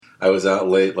I was out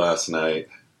late last night,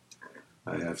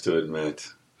 I have to admit.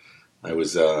 I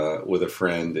was with a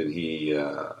friend, and he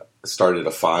started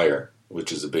a fire,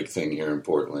 which is a big thing here in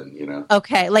Portland, you know.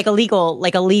 Okay, like a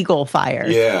legal fire.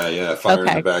 Yeah, fire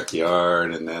in the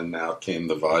backyard, and then out came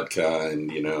the vodka,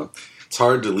 and, you know, it's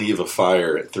hard to leave a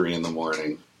fire at 3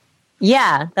 a.m.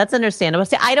 Yeah, that's understandable.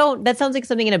 See, that sounds like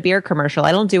something in a beer commercial.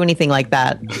 I don't do anything like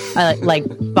that, like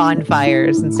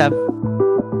bonfires and stuff.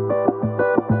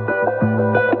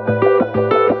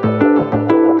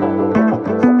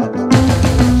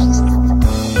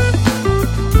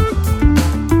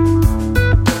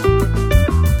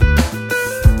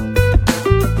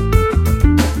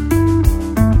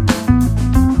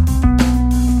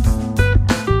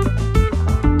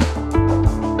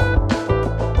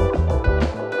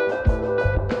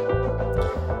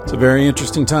 Very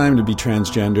interesting time to be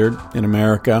transgendered in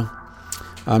America.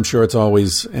 I'm sure it's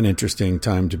always an interesting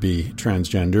time to be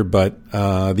transgender,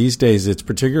 but these days it's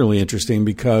particularly interesting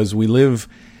because we live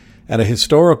at a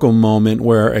historical moment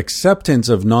where acceptance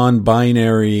of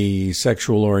non-binary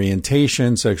sexual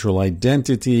orientation, sexual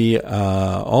identity,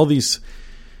 all these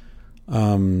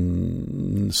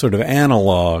sort of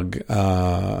analog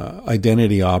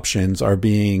identity options are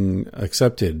being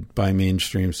accepted by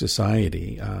mainstream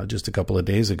society. Just a couple of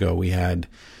days ago, we had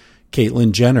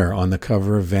Caitlyn Jenner on the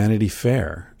cover of Vanity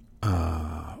Fair.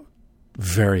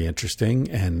 Very interesting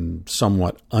and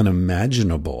somewhat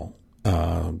unimaginable.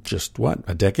 Just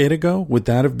a decade ago? Would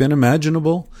that have been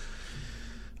imaginable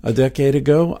a decade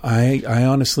ago? I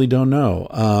honestly don't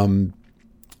know.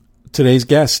 Today's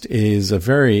guest is a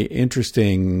very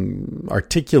interesting,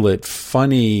 articulate,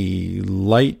 funny,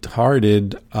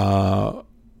 light-hearted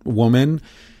woman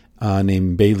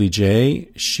named Bailey Jay.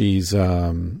 She's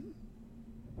a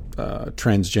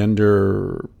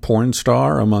transgender porn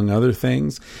star, among other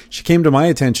things. She came to my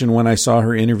attention when I saw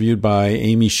her interviewed by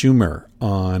Amy Schumer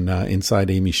on Inside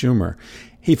Amy Schumer.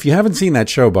 If you haven't seen that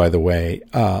show, by the way,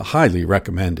 highly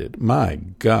recommended. My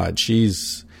God,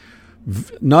 she's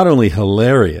not only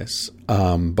hilarious,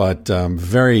 but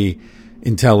very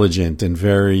intelligent and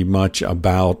very much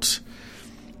about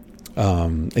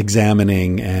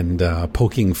examining and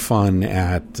poking fun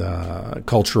at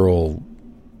cultural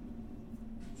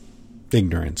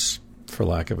ignorance, for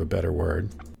lack of a better word.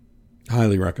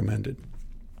 Highly recommended.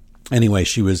 Anyway,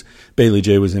 Bailey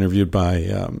Jay was interviewed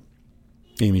by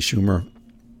Amy Schumer,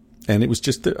 and it was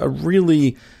just a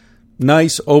really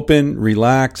nice, open,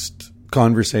 relaxed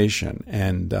conversation.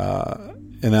 And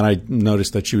then I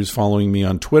noticed that she was following me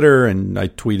on Twitter, and I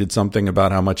tweeted something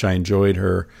about how much I enjoyed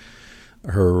her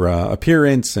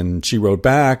appearance, and she wrote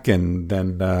back, and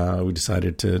then we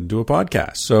decided to do a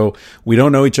podcast. So we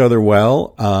don't know each other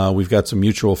well. We've got some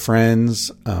mutual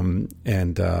friends,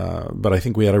 but I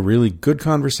think we had a really good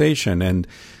conversation, and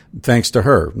thanks to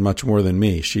her, much more than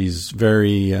me. She's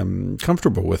very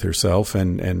comfortable with herself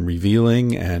and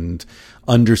revealing, and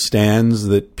understands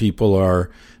that people are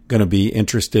going to be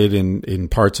interested in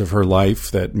parts of her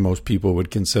life that most people would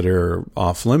consider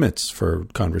off limits for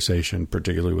conversation,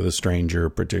 particularly with a stranger,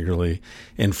 particularly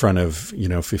in front of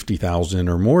 50,000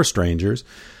 or more strangers.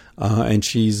 And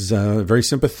she's very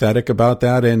sympathetic about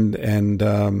that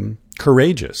and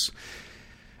courageous.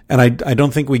 And I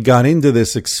don't think we got into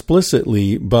this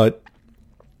explicitly, but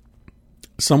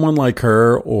someone like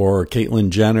her or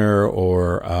Caitlyn Jenner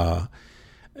or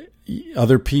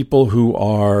other people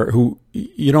who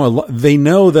they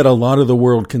know that a lot of the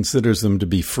world considers them to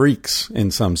be freaks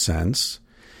in some sense.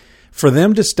 For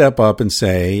them to step up and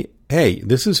say, hey,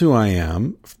 this is who I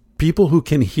am. People who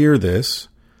can hear this,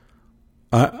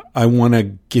 I want to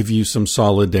give you some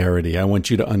solidarity. I want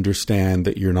you to understand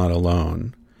that you're not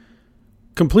alone.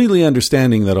 Completely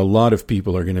understanding that a lot of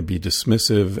people are going to be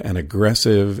dismissive and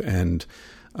aggressive and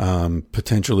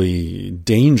potentially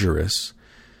dangerous.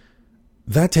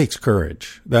 That takes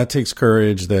courage. That takes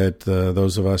courage that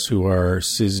those of us who are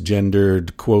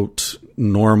cisgendered, quote,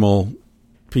 normal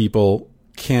people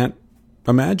can't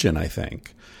imagine, I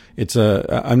think.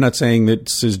 I'm not saying that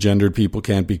cisgendered people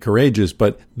can't be courageous,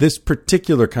 but this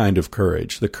particular kind of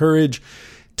courage, the courage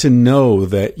to know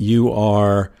that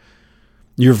your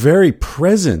very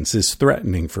presence is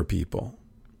threatening for people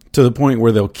to the point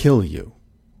where they'll kill you.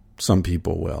 Some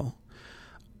people will.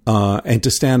 And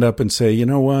to stand up and say, you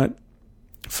know what?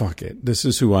 Fuck it. This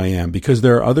is who I am, because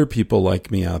there are other people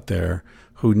like me out there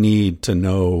who need to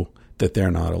know that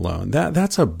they're not alone.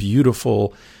 That's a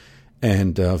beautiful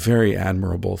and very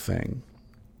admirable thing.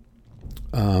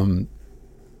 And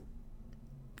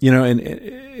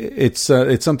it's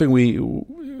something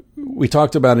we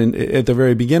talked about at the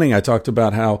very beginning. I talked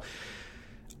about how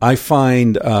I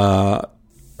find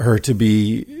her to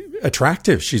be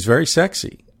attractive. She's very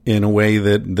sexy in a way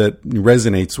that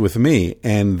resonates with me.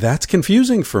 And that's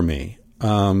confusing for me.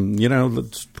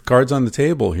 Cards on the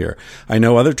table here. I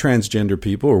know other transgender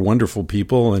people are wonderful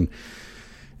people,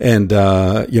 and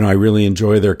I really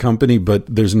enjoy their company, but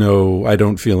I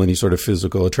don't feel any sort of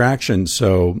physical attraction.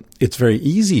 So it's very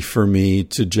easy for me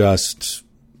to just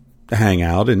hang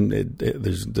out, and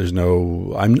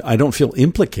I don't feel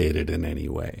implicated in any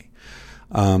way.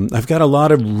 I've got a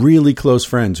lot of really close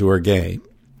friends who are gay.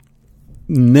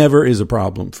 Never is a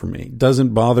problem for me.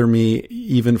 Doesn't bother me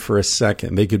even for a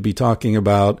second. They could be talking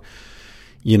about,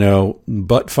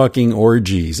 butt fucking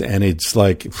orgies, and it's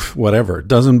like, whatever. It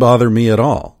doesn't bother me at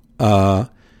all,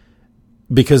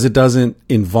 because it doesn't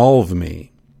involve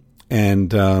me.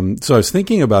 And so I was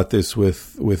thinking about this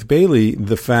with Bailey.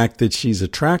 The fact that she's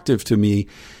attractive to me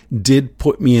did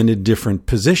put me in a different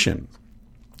position.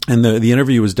 And the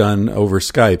interview was done over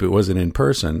Skype. It wasn't in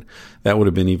person. That would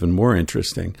have been even more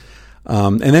interesting.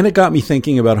 And then it got me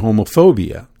thinking about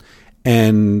homophobia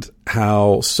and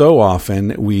how so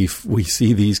often we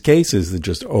see these cases that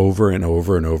just over and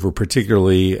over and over,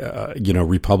 particularly,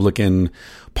 Republican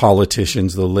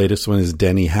politicians. The latest one is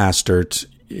Denny Hastert,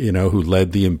 who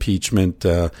led the impeachment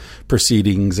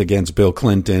proceedings against Bill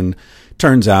Clinton.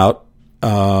 Turns out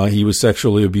he was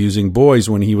sexually abusing boys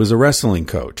when he was a wrestling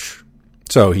coach.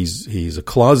 So he's a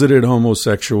closeted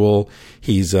homosexual.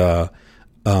 He's a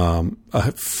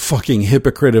fucking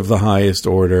hypocrite of the highest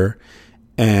order,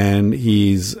 and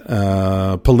he's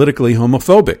politically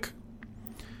homophobic.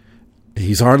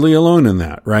 He's hardly alone in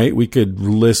that, right? We could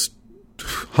list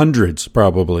hundreds,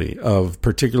 probably, of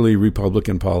particularly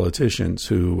Republican politicians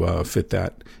who fit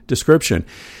that description.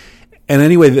 And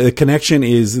anyway, the connection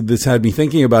is, this had me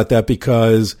thinking about that,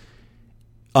 because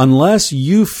unless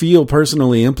you feel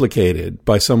personally implicated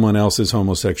by someone else's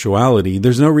homosexuality,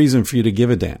 there's no reason for you to give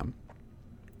a damn.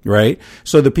 Right?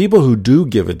 So the people who do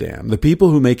give a damn, the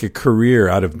people who make a career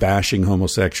out of bashing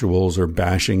homosexuals or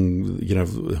bashing,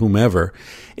 whomever,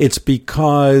 it's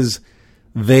because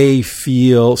they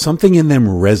feel something in them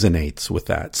resonates with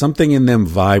that. Something in them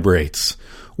vibrates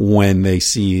when they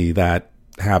see that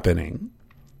happening.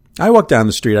 I walk down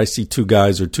the street, I see two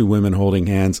guys or two women holding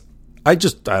hands. I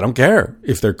don't care.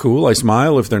 If they're cool, I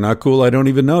smile. If they're not cool, I don't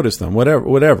even notice them.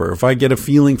 Whatever. If I get a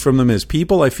feeling from them as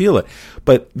people, I feel it.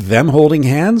 But them holding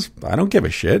hands, I don't give a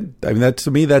shit. I mean,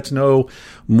 to me, that's no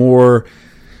more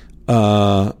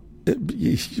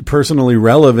personally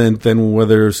relevant than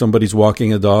whether somebody's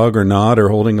walking a dog or not, or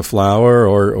holding a flower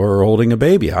or holding a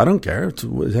baby. I don't care.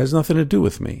 It has nothing to do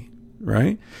with me,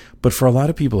 right? But for a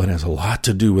lot of people, it has a lot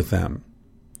to do with them.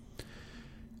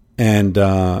 And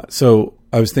so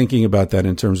I was thinking about that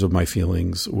in terms of my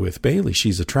feelings with Bailey.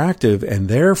 She's attractive, and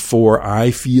therefore I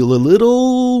feel a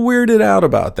little weirded out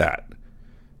about that.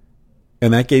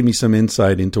 And that gave me some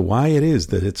insight into why it is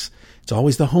that it's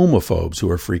always the homophobes who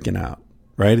are freaking out,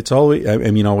 right? It's always,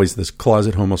 always this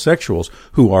closet homosexuals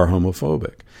who are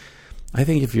homophobic. I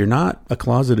think if you're not a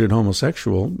closeted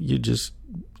homosexual,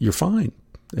 you're fine.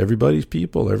 Everybody's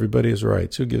people. Everybody has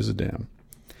rights. Who gives a damn?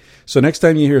 So next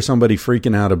time you hear somebody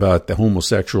freaking out about the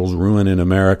homosexuals ruining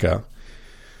America,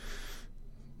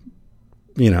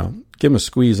 give them a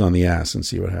squeeze on the ass and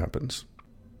see what happens.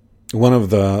 One of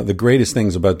the greatest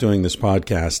things about doing this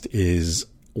podcast is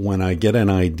when I get an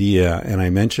idea and I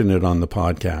mention it on the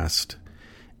podcast,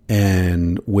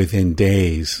 and within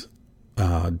days,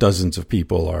 dozens of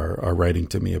people are writing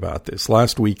to me about this.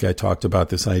 Last week, I talked about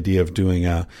this idea of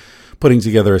putting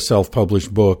together a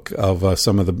self-published book of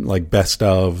some of the best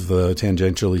of the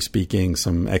tangentially speaking,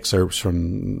 some excerpts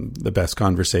from the best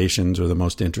conversations or the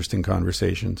most interesting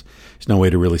conversations. There's no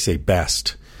way to really say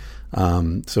best.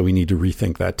 So we need to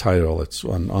rethink that title. It's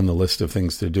on the list of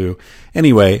things to do.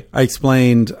 Anyway, I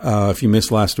explained, if you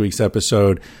missed last week's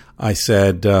episode, I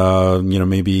said,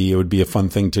 maybe it would be a fun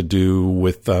thing to do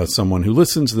with someone who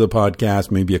listens to the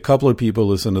podcast. Maybe a couple of people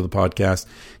listen to the podcast.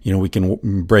 We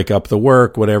can break up the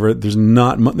work, whatever. There's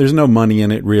no money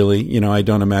in it, really. I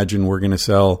don't imagine we're going to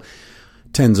sell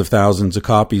tens of thousands of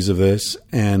copies of this.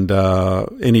 And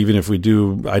even if we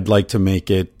do, I'd like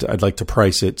to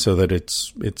price it so that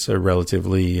it's a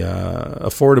relatively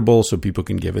affordable, so people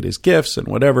can give it as gifts and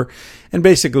whatever. And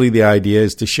basically the idea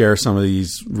is to share some of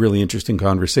these really interesting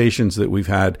conversations that we've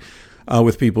had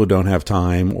with people who don't have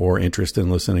time or interest in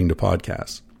listening to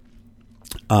podcasts.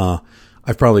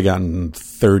 I've probably gotten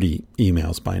 30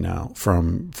 emails by now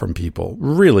from people,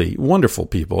 really wonderful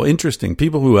people, interesting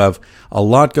people who have a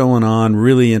lot going on,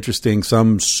 really interesting,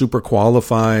 some super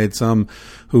qualified, some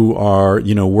who are,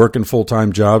 working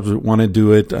full-time jobs, want to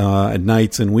do it at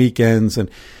nights and weekends.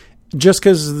 just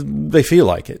because they feel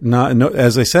like it.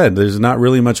 As I said, there's not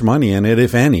really much money in it,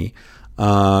 if any.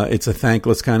 It's a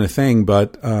thankless kind of thing,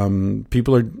 but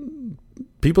people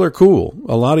are cool.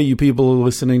 A lot of you people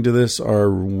listening to this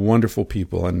are wonderful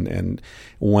people, and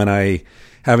when I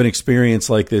have an experience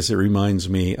like this, it reminds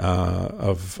me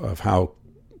of how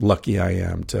lucky I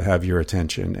am to have your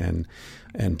attention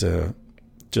and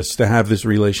just to have this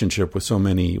relationship with so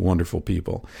many wonderful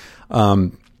people.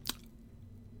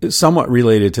 Somewhat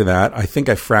related to that, I think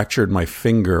I fractured my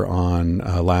finger on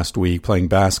last week playing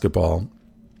basketball.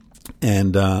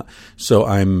 And so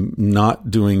I'm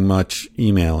not doing much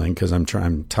emailing because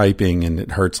I'm typing and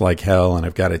it hurts like hell and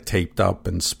I've got it taped up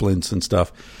and splints and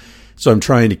stuff. So I'm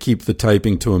trying to keep the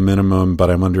typing to a minimum,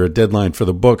 but I'm under a deadline for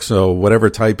the book. So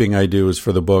whatever typing I do is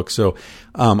for the book. So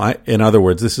in other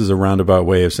words, this is a roundabout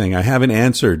way of saying I haven't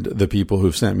answered the people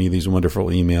who've sent me these wonderful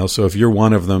emails. So if you're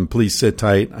one of them, please sit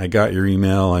tight. I got your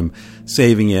email. I'm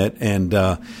saving it. And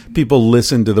people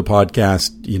listen to the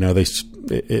podcast. You know,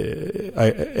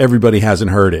 everybody hasn't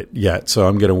heard it yet. So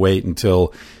I'm going to wait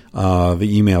until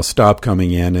the emails stop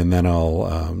coming in, and then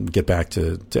I'll get back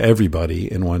to everybody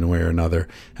in one way or another.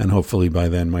 And hopefully by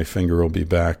then my finger will be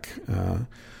back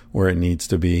where it needs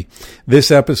to be. This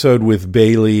episode with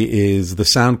Bailey the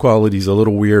sound quality is a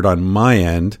little weird on my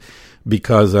end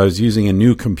because I was using a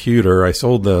new computer. I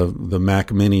sold the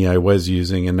Mac Mini I was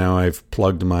using, and now I've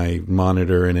plugged my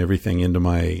monitor and everything into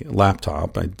my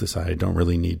laptop. I decided I don't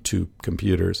really need two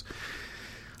computers.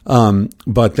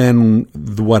 But then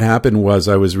what happened was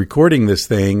I was recording this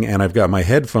thing and I've got my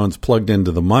headphones plugged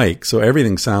into the mic. So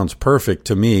everything sounds perfect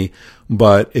to me,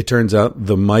 but it turns out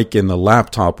the mic in the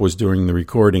laptop was doing the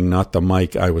recording, not the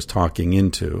mic I was talking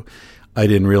into. I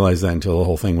didn't realize that until the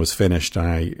whole thing was finished.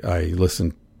 And I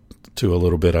listened to a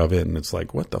little bit of it and it's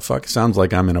like, what the fuck? It sounds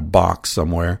like I'm in a box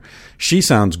somewhere. She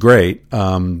sounds great,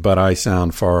 but I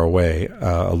sound far away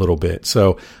a little bit.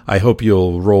 So I hope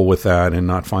you'll roll with that and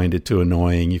not find it too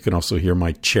annoying. You can also hear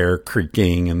my chair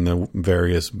creaking and the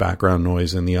various background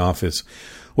noise in the office,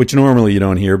 which normally you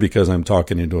don't hear because I'm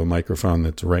talking into a microphone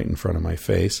that's right in front of my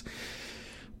face.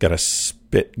 Got a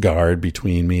spit guard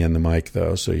between me and the mic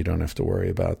though, so you don't have to worry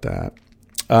about that.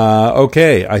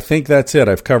 Okay, I think that's it.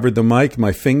 I've covered the mic,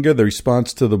 my finger, the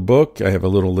response to the book. I have a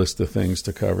little list of things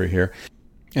to cover here.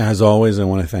 As always, I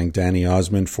want to thank Danny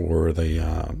Osmond for the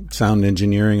sound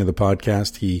engineering of the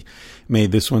podcast. He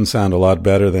made this one sound a lot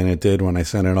better than it did when I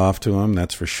sent it off to him,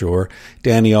 that's for sure.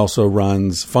 Danny also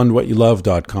runs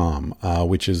fundwhatyoulove.com,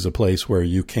 which is a place where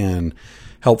you can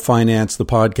help finance the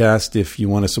podcast if you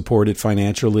want to support it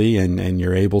financially and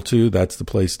you're able to. That's the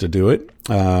place to do it.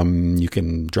 You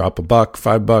can drop $1,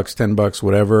 $5, $10,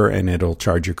 whatever, and it'll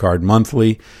charge your card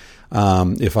monthly.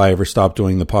 If I ever stop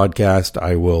doing the podcast,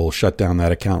 I will shut down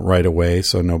that account right away,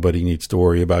 so nobody needs to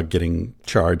worry about getting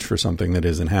charged for something that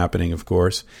isn't happening, of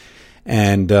course.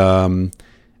 And that's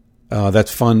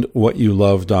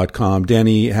fundwhatyoulove.com.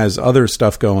 Danny has other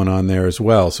stuff going on there as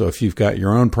well. So if you've got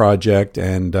your own project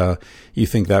and you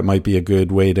think that might be a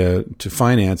good way to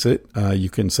finance it, you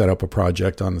can set up a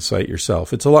project on the site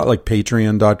yourself. It's a lot like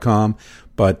patreon.com,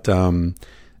 but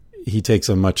he takes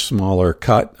a much smaller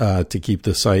cut to keep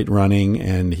the site running,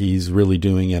 and he's really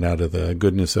doing it out of the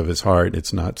goodness of his heart.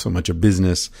 It's not so much a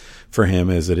business for him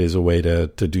as it is a way to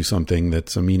do something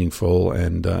that's meaningful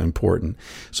and important.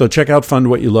 So check out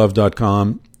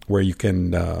fundwhatyoulove.com, where you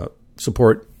can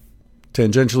support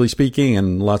Tangentially Speaking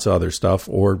and lots of other stuff,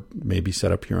 or maybe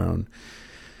set up your own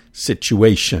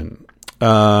situation.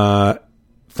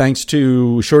 Thanks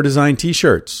to Shore Design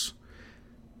T-shirts.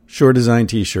 Shore Design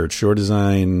T-shirts,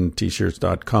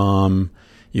 shoredesignt-shirts.com.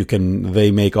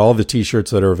 They make all the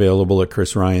T-shirts that are available at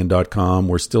chrisryan.com.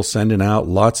 We're still sending out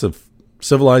lots of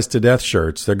Civilized to Death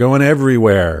shirts. They're going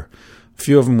everywhere. A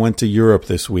few of them went to Europe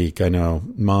this week. I know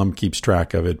Mom keeps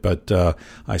track of it, but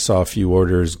I saw a few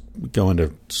orders going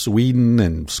to Sweden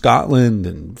and Scotland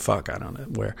and I don't know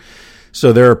where.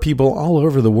 So there are people all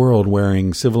over the world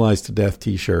wearing Civilized to Death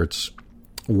T-shirts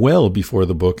well before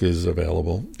the book is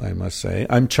available, I must say.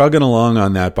 I'm chugging along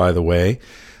on that, by the way.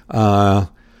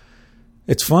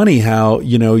 It's funny how,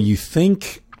 you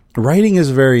think writing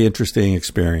is a very interesting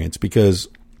experience because,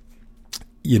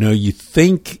 you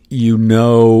think you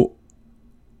know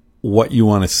what you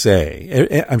want to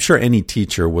say. I'm sure any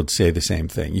teacher would say the same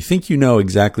thing. You think you know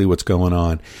exactly what's going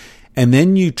on, and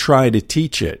then you try to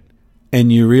teach it,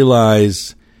 and you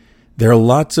realize there are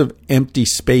lots of empty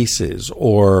spaces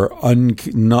or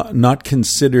not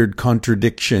considered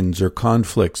contradictions or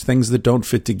conflicts, things that don't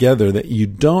fit together that you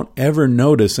don't ever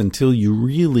notice until you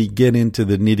really get into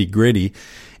the nitty-gritty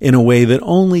in a way that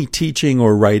only teaching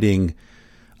or writing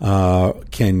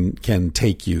can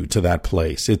take you to that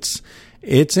place.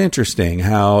 It's interesting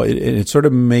how it sort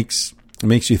of makes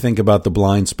you think about the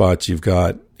blind spots you've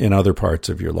got in other parts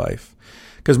of your life.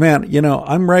 Because, man,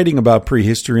 I'm writing about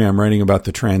prehistory. I'm writing about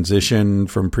the transition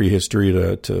from prehistory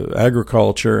to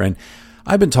agriculture. And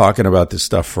I've been talking about this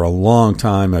stuff for a long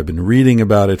time. I've been reading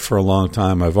about it for a long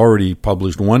time. I've already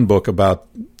published one book about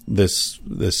this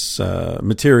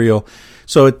material.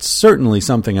 So it's certainly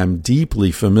something I'm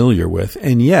deeply familiar with.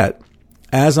 And yet,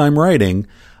 as I'm writing,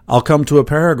 I'll come to a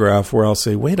paragraph where I'll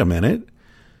say, wait a minute,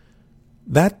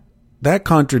 that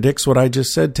contradicts what I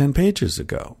just said 10 pages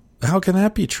ago. How can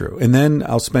that be true? And then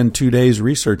I'll spend 2 days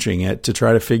researching it to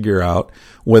try to figure out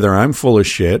whether I'm full of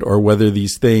shit or whether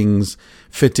these things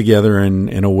fit together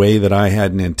in a way that I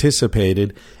hadn't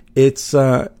anticipated. It's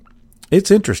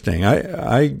interesting.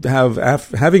 I have,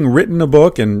 having written a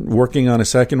book and working on a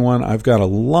second one, I've got a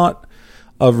lot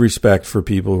of respect for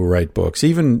people who write books,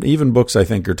 even books I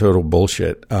think are total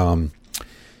bullshit.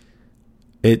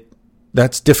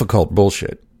 That's difficult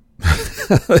bullshit.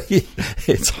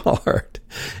 It's hard.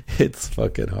 It's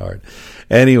fucking hard.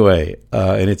 Anyway,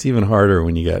 and it's even harder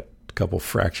when you got a couple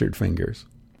fractured fingers.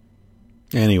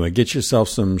 Anyway, get yourself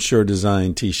some Sure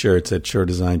Design t-shirts at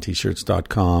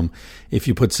suredesignt-shirts.com. If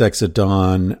you put Sex at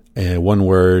Dawn, one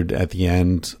word at the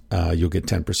end, you'll get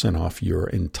 10% off your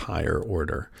entire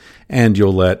order. And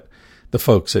you'll let the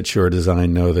folks at Sure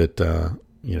Design know that,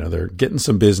 they're getting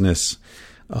some business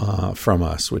from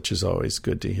us, which is always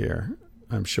good to hear,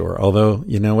 I'm sure. Although,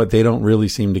 you know what? They don't really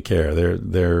seem to care.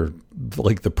 They're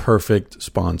like the perfect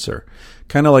sponsor.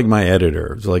 Kind of like my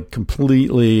editor. It's like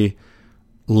completely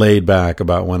laid back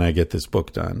about when I get this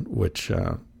book done, which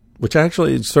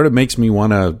actually sort of makes me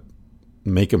want to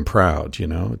make him proud.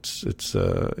 It's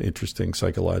a interesting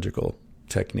psychological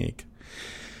technique.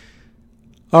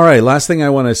 All right, last thing I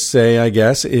want to say, I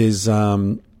guess, is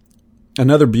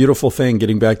another beautiful thing.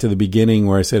 Getting back to the beginning,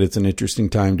 where I said it's an interesting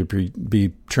time to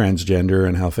be transgender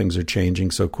and how things are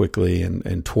changing so quickly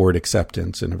and toward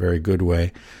acceptance in a very good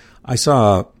way. I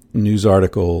saw a news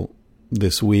article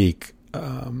this week.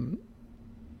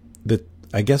 That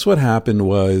I guess what happened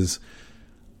was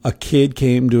a kid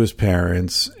came to his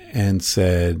parents and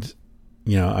said,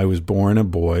 I was born a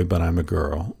boy, but I'm a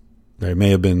girl. It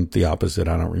may have been the opposite.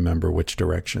 I don't remember which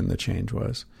direction the change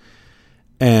was.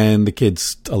 And the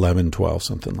kid's 11, 12,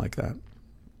 something like that.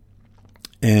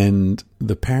 And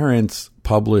the parents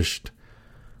published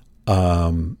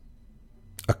a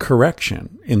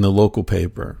correction in the local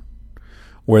paper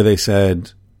where they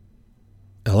said,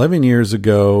 11 years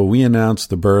ago, we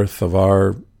announced the birth of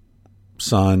our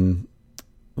son,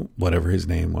 whatever his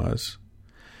name was.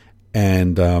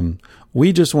 And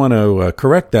we just want to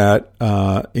correct that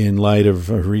in light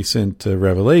of recent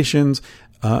revelations.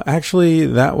 Actually,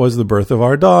 that was the birth of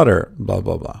our daughter, blah,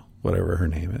 blah, blah, whatever her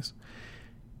name is.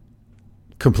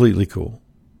 Completely cool.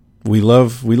 We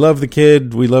love the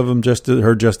kid. We love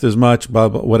her just as much, blah,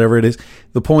 blah, whatever it is.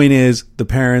 The point is, the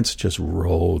parents just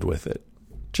rolled with it.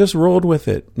 Just rolled with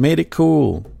it, made it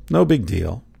cool, no big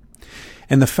deal.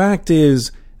 And the fact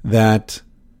is that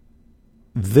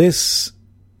this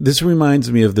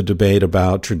reminds me of the debate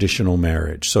about traditional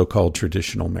marriage, so-called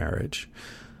traditional marriage.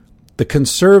 The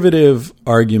conservative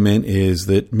argument is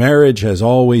that marriage has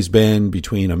always been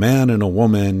between a man and a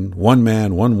woman, one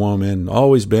man, one woman,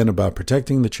 always been about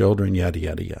protecting the children, yada,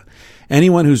 yada, yada.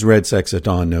 Anyone who's read Sex at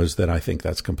Dawn knows that I think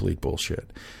that's complete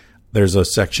bullshit. There's a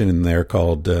section in there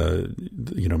called,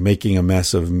 making a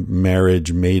mess of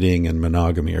marriage, mating, and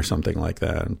monogamy or something like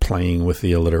that, and playing with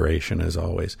the alliteration as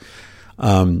always.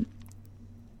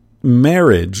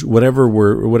 Marriage, whatever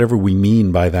we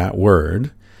mean by that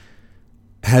word,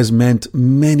 has meant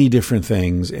many different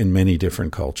things in many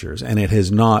different cultures, and it has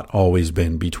not always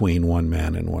been between one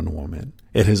man and one woman.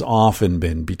 It has often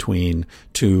been between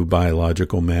two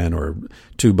biological men or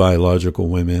two biological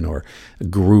women or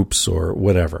groups or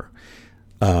whatever.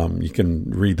 You can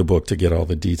read the book to get all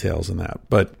the details in that.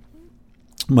 But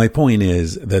my point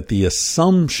is that the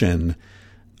assumption,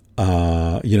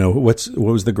 what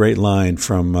was the great line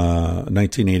from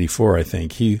 1984, I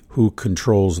think? He who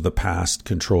controls the past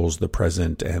controls the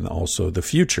present and also the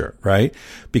future, right?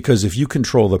 Because if you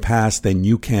control the past, then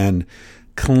you can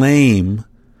claim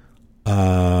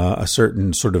a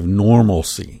certain sort of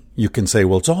normalcy. You can say,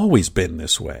 well, it's always been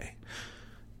this way.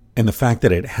 And the fact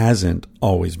that it hasn't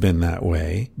always been that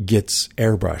way gets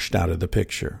airbrushed out of the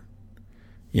picture.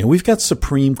 We've got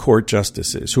Supreme Court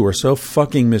justices who are so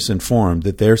fucking misinformed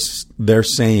that they're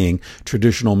saying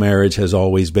traditional marriage has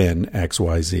always been X,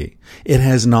 Y, Z. It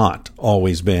has not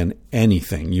always been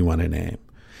anything you want to name.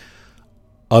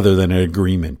 other than an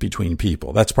agreement between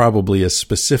people. That's probably as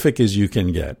specific as you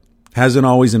can get. Hasn't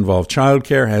always involved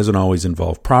childcare, hasn't always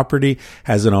involved property,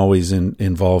 hasn't always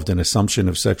involved an assumption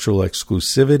of sexual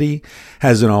exclusivity,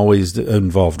 hasn't always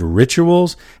involved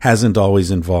rituals, hasn't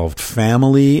always involved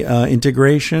family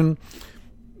integration.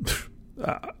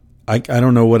 I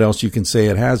don't know what else you can say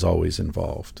it has always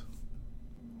involved.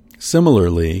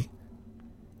 Similarly,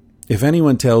 if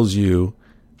anyone tells you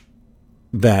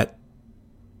that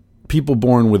people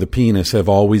born with a penis have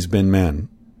always been men,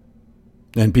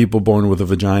 and people born with a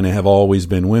vagina have always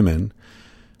been women,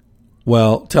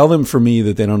 well, tell them for me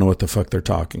that they don't know what the fuck they're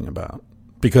talking about.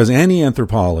 Because any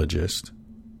anthropologist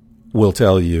will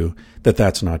tell you that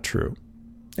that's not true.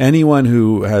 Anyone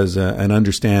who has an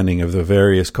understanding of the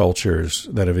various cultures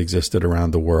that have existed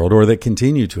around the world or that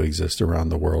continue to exist around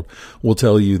the world will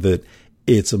tell you that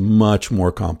it's much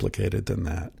more complicated than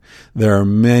that. There are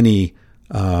many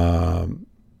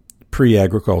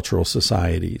pre-agricultural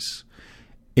societies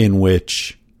in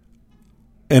which,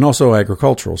 and also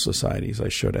agricultural societies, I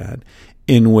should add,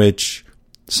 in which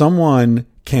someone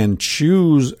can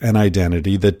choose an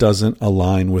identity that doesn't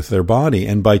align with their body.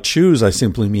 And by choose, I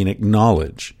simply mean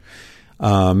acknowledge.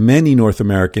 Many North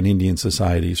American Indian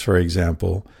societies, for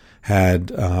example,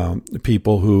 had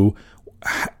people who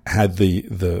had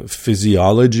the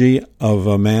physiology of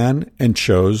a man and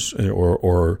chose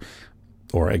or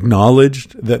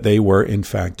acknowledged that they were in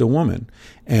fact a woman.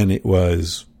 And it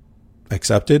was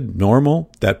accepted,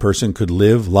 normal. That person could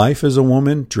live life as a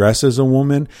woman, dress as a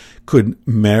woman, could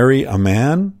marry a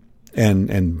man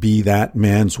and be that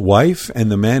man's wife.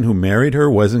 And the man who married her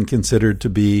wasn't considered to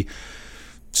be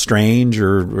strange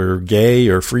or gay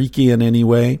or freaky in any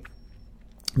way.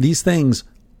 These things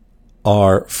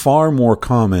are far more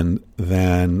common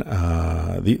than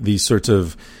these sorts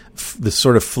of the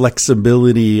sort of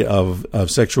flexibility of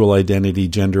sexual identity,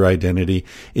 gender identity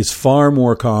is far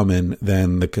more common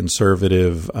than the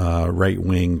conservative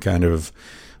right-wing kind of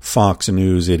Fox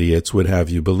News idiots would have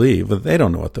you believe. But they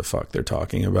don't know what the fuck they're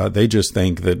talking about. They just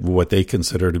think that what they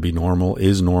consider to be normal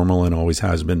is normal and always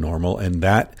has been normal. And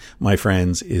that, my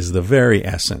friends, is the very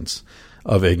essence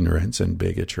of ignorance and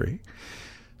bigotry.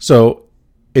 So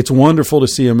it's wonderful to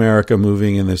see America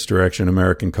moving in this direction,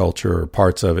 American culture or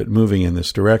parts of it moving in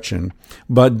this direction.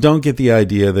 But don't get the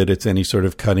idea that it's any sort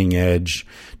of cutting edge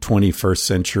 21st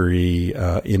century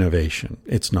innovation.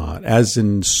 It's not. As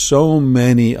in so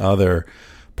many other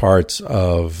parts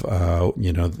of,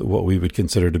 what we would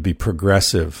consider to be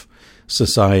progressive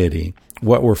society,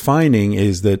 what we're finding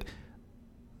is that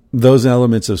those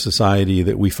elements of society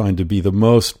that we find to be the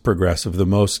most progressive, the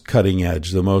most cutting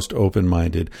edge, the most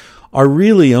open-minded, are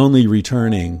really only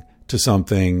returning to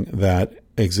something that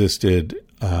existed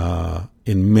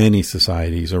in many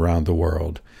societies around the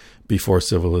world before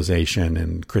civilization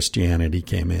and Christianity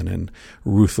came in and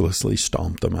ruthlessly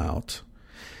stomped them out.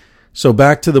 So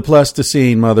back to the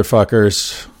Pleistocene,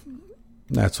 motherfuckers.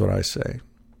 That's what I say.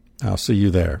 I'll see you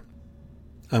there.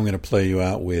 I'm going to play you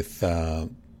out with a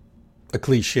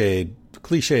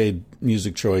cliched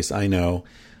music choice, I know.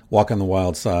 Walk on the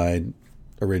Wild Side,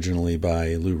 originally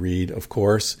by Lou Reed, of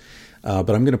course. But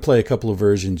I'm going to play a couple of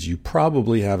versions you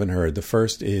probably haven't heard. The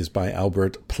first is by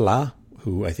Albert Pla,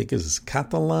 who I think is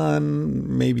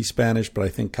Catalan, maybe Spanish, but I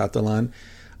think Catalan.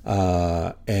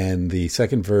 And the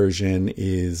second version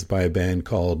is by a band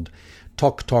called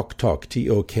Tok Tok Tok,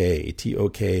 T-O-K,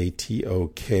 T-O-K,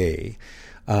 T-O-K.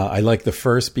 I like the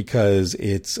first because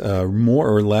it's a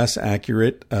more or less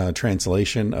accurate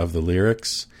translation of the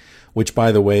lyrics, which,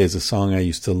 by the way, is a song I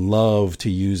used to love to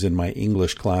use in my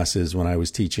English classes when I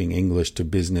was teaching English to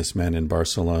businessmen in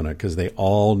Barcelona, because they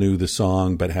all knew the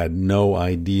song but had no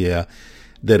idea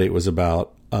that it was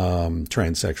about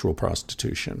transsexual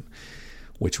prostitution,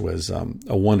 which was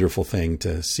a wonderful thing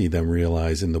to see them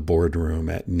realize in the boardroom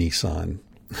at Nissan,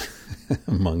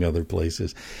 among other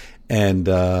places. And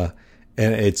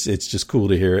it's just cool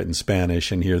to hear it in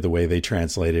Spanish and hear the way they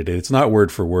translated it. It's not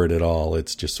word for word at all.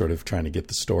 It's just sort of trying to get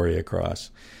the story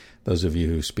across. Those of you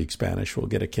who speak Spanish will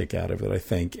get a kick out of it, I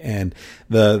think. And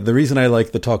the reason I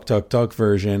like the Tok Tok Tok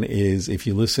version is if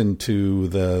you listen to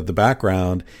the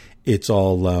background, it's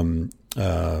all I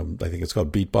think it's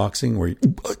called beatboxing, where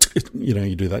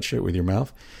you do that shit with your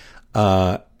mouth.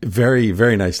 Very,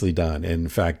 very nicely done. In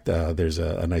fact, there's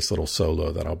a nice little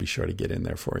solo that I'll be sure to get in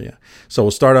there for you. So we'll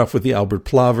start off with the Albert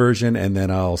Pla version, and then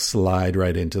I'll slide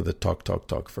right into the Tok Tok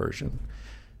Tok version.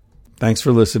 Thanks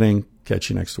for listening.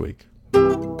 Catch you next week.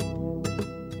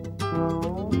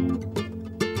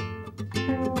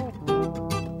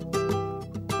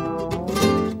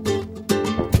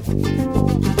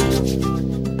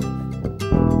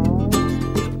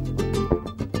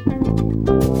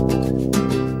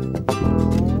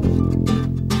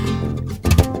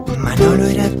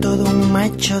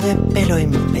 pecho de pelo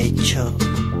en pecho.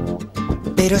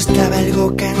 Pero estaba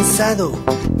algo cansado,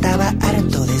 estaba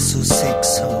harto de su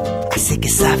sexo. Así que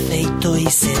se afeitó y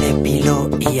se depiló.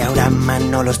 Y ahora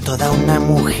Manolo es toda una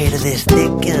mujer desde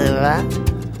que va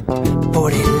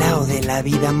por el lado de la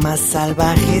vida más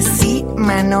salvaje. Sí,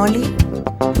 Manoli,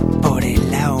 por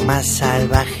el lado más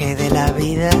salvaje de la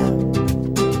vida.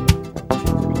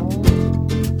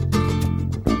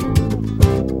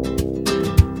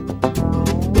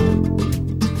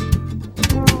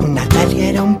 Natalia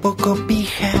era un poco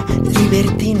pija,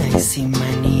 libertina y sin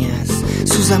manías.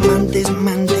 Sus amantes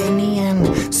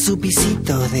mantenían su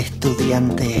pisito de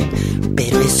estudiante,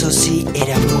 pero eso sí,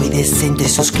 era muy decente.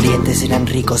 Sus clientes eran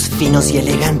ricos, finos y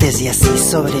elegantes, y así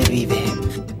sobrevive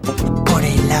por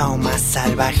el lado más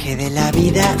salvaje de la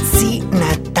vida. Sí,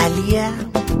 Natalia,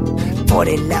 por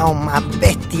el lado más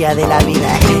bestia de la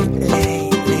vida.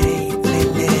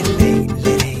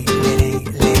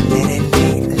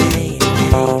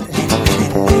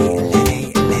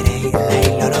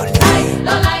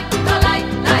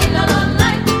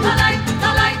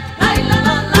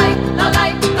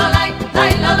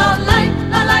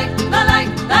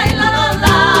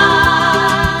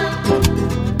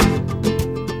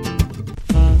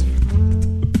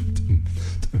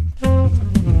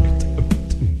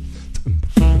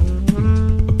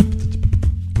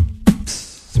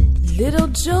 Little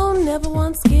Joe never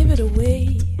once gave it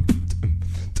away.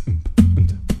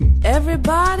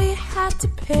 Everybody had to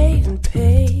pay and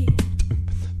pay.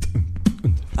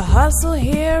 A hustle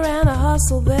here and a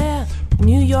hustle there.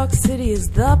 New York City is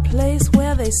the place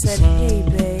where they said, hey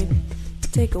babe,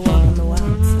 take a walk on the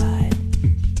wild side.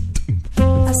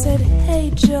 I said,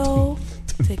 hey Joe,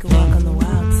 take a walk on the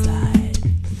wild side.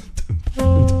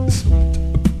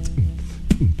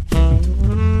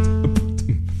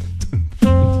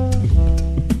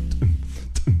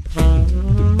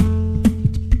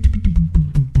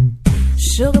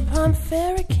 Sugar Plum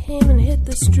Fairy came and hit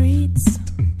the streets,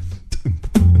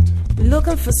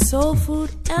 looking for soul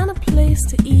food and a place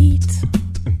to eat.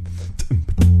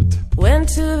 Went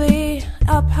to the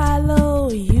up high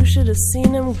low, you should have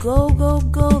seen them go, go,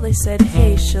 go. They said,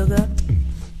 hey sugar,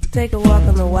 take a walk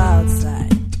on the wild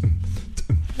side.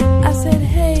 I said,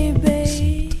 hey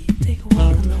babe, take a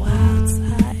walk on the wild side.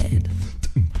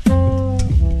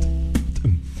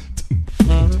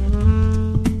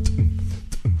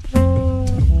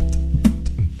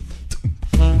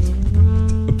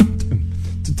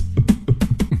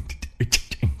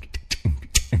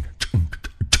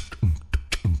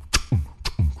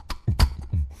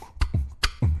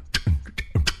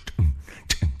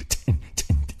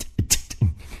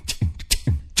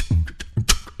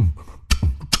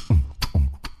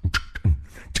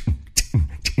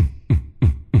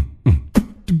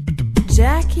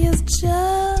 Jackie is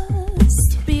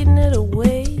just speeding it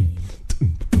away.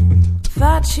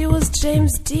 Thought she was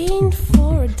James Dean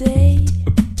for a day.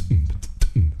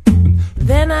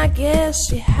 Then I guess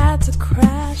she had to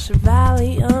crash.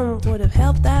 Valium would have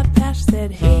helped that patch.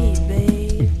 Said, hey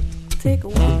babe, take a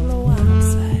walk on the wild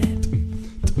side.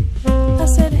 I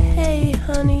said, hey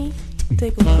honey,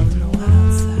 take a walk on the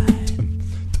wild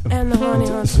side. And the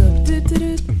honey wants to do do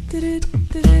do do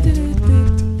do do do do do.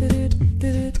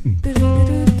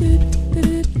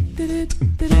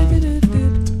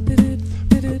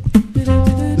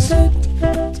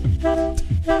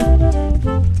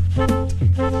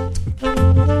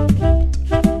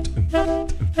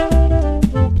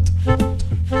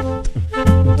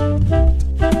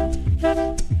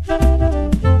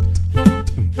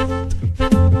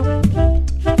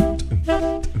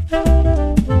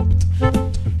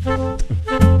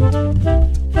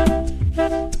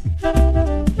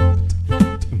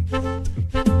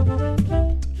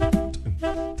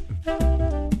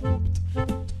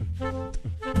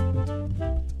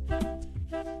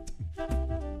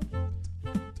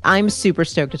 I'm super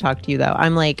stoked to talk to you, though.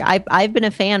 I'm like, I've been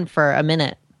a fan for a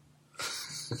minute.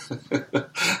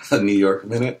 A New York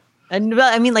minute. And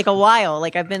I mean, like a while.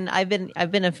 Like I've been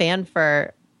a fan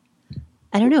for,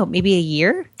 I don't know, maybe a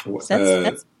year.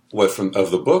 That's What, from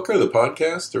of the book or the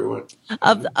podcast or what?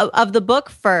 Of the book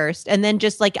first, and then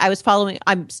just like I'm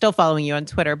still following you on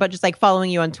Twitter, but just like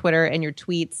following you on Twitter and your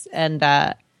tweets, and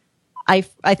I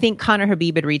think Connor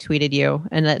Habib had retweeted you,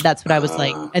 and that's what I was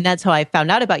like, and that's how I found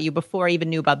out about you before I even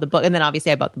knew about the book, and then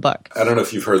obviously I bought the book. I don't know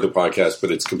if you've heard the podcast, but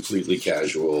it's completely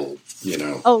casual, you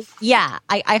know. Oh yeah,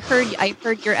 I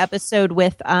heard your episode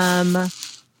with I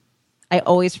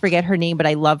always forget her name, but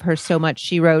I love her so much.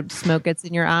 She wrote "Smoke Gets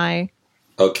in Your Eye."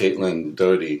 Oh, Caitlin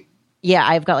Doty. Yeah,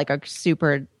 I've got like a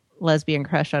super lesbian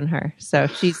crush on her. So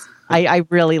I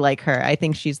really like her. I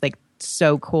think she's like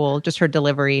so cool. Just her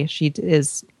delivery. She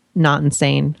is not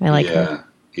insane. I like her.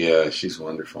 Yeah, she's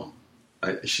wonderful.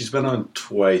 She's been on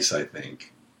twice, I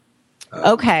think.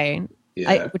 Okay.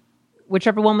 Yeah.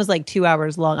 Whichever one was like 2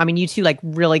 hours long. I mean, you two like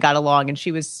really got along, and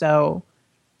she was so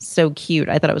cute.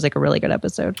 I thought it was like a really good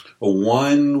episode.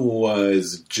 One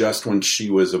was just when she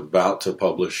was about to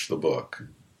publish the book.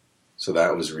 So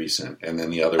that was recent. And then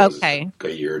the other was a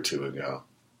year or two ago.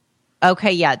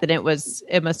 Okay, yeah. Then it must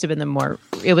have been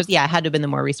it had to have been the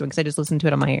more recent one because I just listened to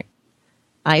it on my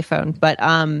iPhone. But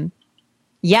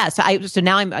yeah, so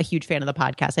now I'm a huge fan of the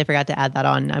podcast. I forgot to add that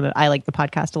on. I like the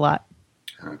podcast a lot.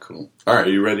 Oh, cool. All right, are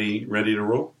you ready to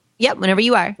roll? Yep, whenever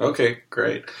you are. Okay,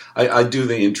 great. I do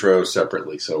the intro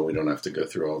separately, so we don't have to go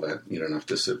through all that. You don't have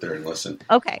to sit there and listen.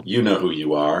 Okay. You know who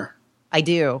you are. I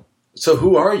do. So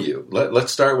who are you?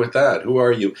 Let's start with that. Who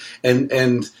are you? And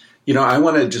I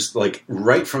want to just like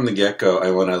right from the get-go,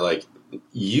 I want to like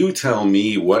you tell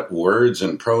me what words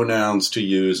and pronouns to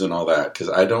use and all that because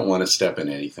I don't want to step in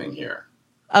anything here.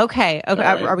 Okay.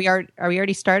 Right. Are we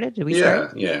already started? Did we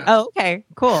start? Yeah. Oh, okay.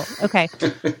 Cool. Okay.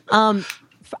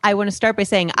 I want to start by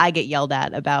saying I get yelled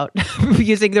at about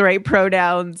using the right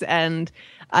pronouns, and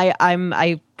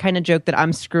I kind of joke that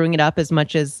I'm screwing it up as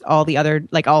much as all the other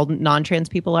like all non-trans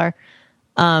people are.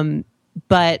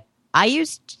 But I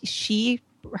used she,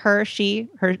 her,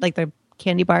 like the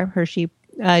candy bar, Hershey.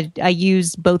 I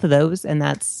use both of those, and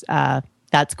that's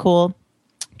cool.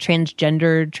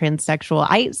 Transgender, transsexual.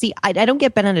 I don't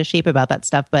get bent out of shape about that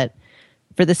stuff, but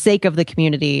for the sake of the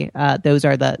community, those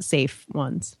are the safe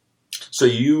ones. So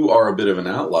you are a bit of an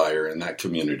outlier in that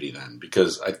community then,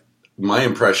 because my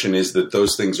impression is that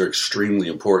those things are extremely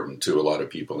important to a lot of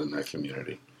people in that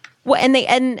community. Well,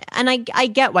 and I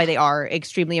get why they are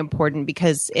extremely important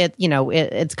because it's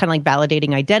kind of like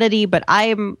validating identity, but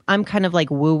I'm kind of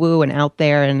like woo woo and out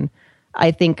there, and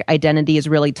I think identity is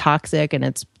really toxic, and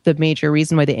it's the major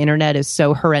reason why the internet is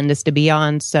so horrendous to be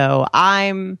on. So I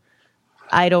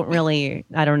don't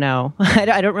know. I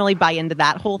don't really buy into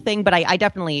that whole thing, but I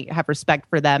definitely have respect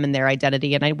for them and their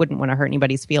identity, and I wouldn't want to hurt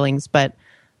anybody's feelings, but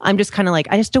I'm just kind of like,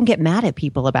 I just don't get mad at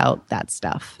people about that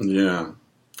stuff. Yeah.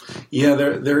 Yeah,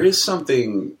 there is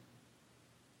something,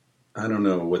 I don't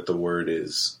know what the word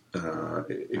is,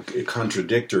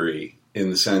 contradictory in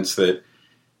the sense that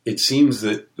it seems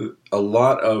that a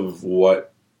lot of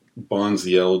what bonds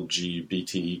the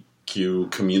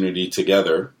LGBTQ community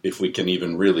together, if we can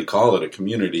even really call it a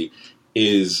community,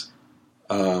 is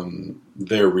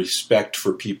their respect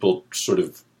for people sort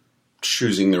of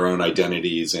choosing their own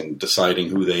identities and deciding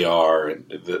who they are,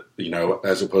 and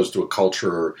as opposed to a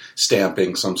culture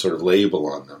stamping some sort of label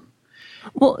on them.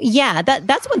 Well, yeah,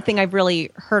 that's one thing I've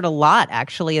really heard a lot,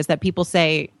 actually, is that people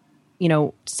say,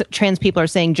 trans people are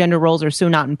saying gender roles are so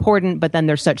not important, but then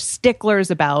they're such sticklers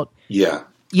about, and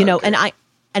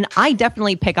I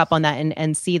definitely pick up on that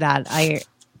and see that. I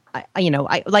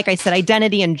like I said,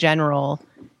 identity in general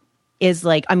is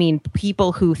like, I mean,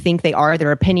 people who think they are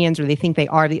their opinions or they think they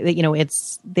are,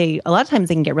 a lot of times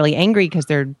they can get really angry because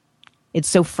it's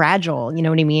so fragile. You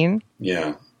know what I mean?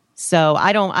 Yeah. So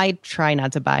I try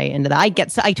not to buy into that.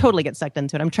 I totally get sucked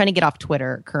into it. I'm trying to get off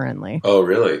Twitter currently. Oh,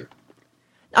 really?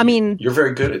 I mean, you're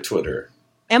very good at Twitter.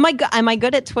 Am I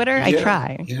good at Twitter? Yeah, I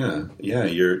try. Yeah.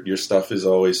 Your stuff is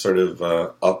always sort of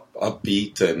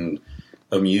upbeat and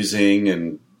amusing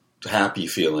and happy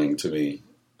feeling to me.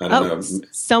 I don't know.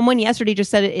 Someone yesterday just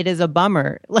said it is a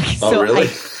bummer. Really?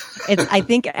 I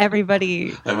think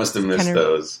everybody. I must have missed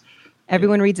those.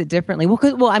 Everyone reads it differently.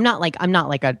 Well, I'm not like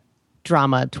a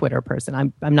drama Twitter person.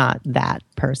 I'm not that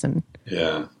person.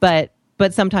 Yeah. But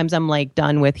sometimes I'm like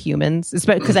done with humans,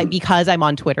 because I'm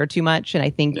on Twitter too much, and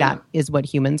I think that is what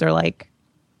humans are like.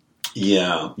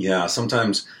 Yeah.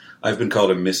 Sometimes I've been called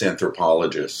a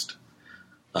misanthropologist.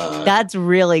 That's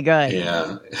really good.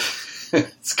 Yeah.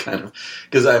 It's kind of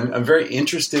because I'm very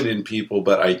interested in people,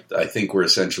 but I think we're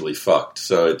essentially fucked.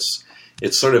 So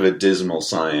it's sort of a dismal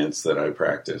science that I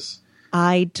practice.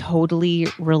 I totally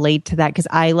relate to that because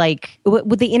I like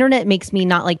what the internet makes me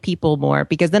not like people more,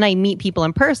 because then I meet people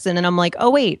in person and I'm like, oh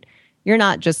wait, you're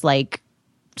not just like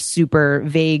super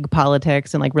vague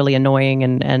politics and like really annoying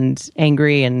and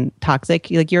angry and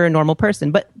toxic. Like you're a normal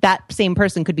person, but that same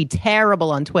person could be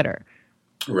terrible on Twitter.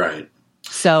 Right.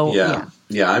 So yeah.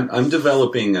 I'm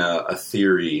developing a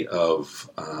theory of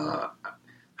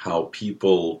how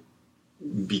people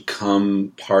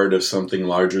become part of something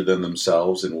larger than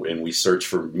themselves, and we search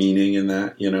for meaning in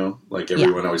that. Like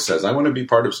everyone always says, I want to be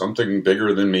part of something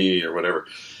bigger than me or whatever.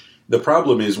 The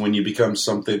problem is when you become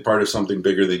part of something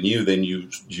bigger than you, then you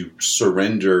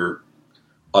surrender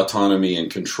autonomy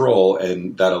and control,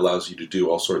 and that allows you to do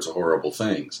all sorts of horrible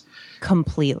things.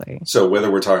 Completely. So whether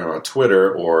we're talking about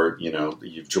Twitter or,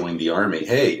 you've joined the army,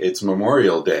 hey, it's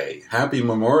Memorial Day. Happy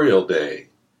Memorial Day.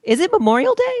 Is it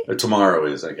Memorial Day? Tomorrow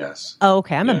is, I guess. Oh,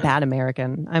 okay. I'm a bad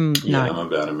American. I'm Yeah, not. I'm a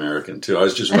bad American, too. I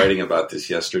was just writing about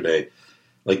this yesterday.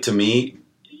 Like, to me,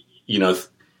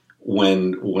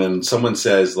 when someone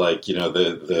says, like,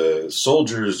 the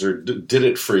soldiers did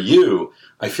it for you,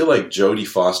 I feel like Jodie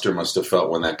Foster must have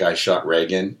felt when that guy shot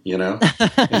Reagan,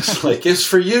 It's like, it's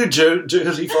for you,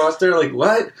 Jodie Foster. Like,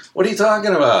 what? What are you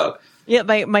talking about? Yeah,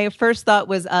 my first thought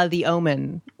was The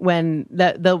Omen, when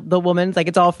the woman's like,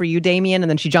 it's all for you, Damien, and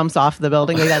then she jumps off the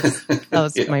building. Like, that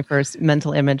was my first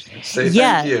mental image. Say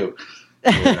thank you.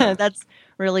 Yeah. That's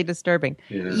really disturbing.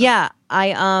 Yeah.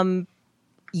 I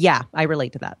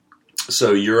relate to that.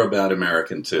 So you're a bad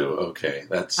American too. Okay,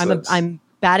 I'm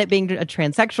bad at being a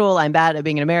transsexual. I'm bad at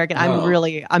being an American.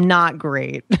 I'm not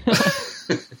great.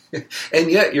 And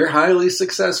yet you're highly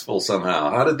successful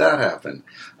somehow. How did that happen?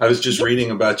 I was just reading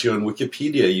about you on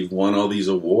Wikipedia. You've won all these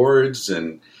awards,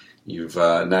 and you've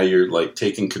now you're like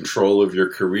taking control of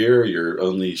your career. You're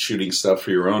only shooting stuff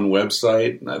for your own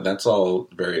website. That's all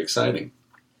very exciting.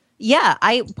 Yeah,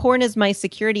 porn is my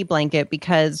security blanket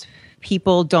because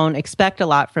people don't expect a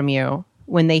lot from you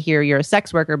when they hear you're a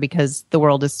sex worker because the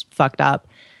world is fucked up.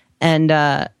 And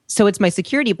so it's my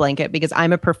security blanket because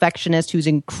I'm a perfectionist who's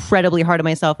incredibly hard on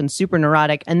myself and super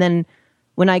neurotic. And then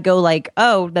when I go like,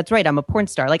 oh, that's right, I'm a porn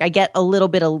star, like I get a little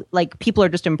bit of like people are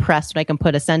just impressed when I can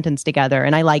put a sentence together.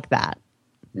 And I like that.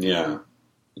 Yeah.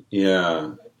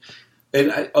 Yeah.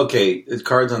 And okay,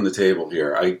 cards on the table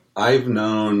here. I've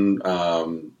known, I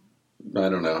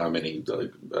don't know how many,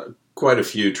 quite a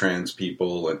few trans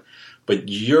people, but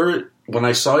when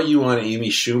I saw you on Amy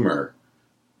Schumer,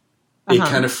 it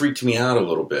kind of freaked me out a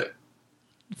little bit.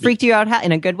 Freaked you out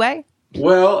in a good way?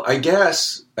 Well, I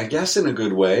guess in a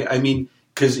good way. I mean,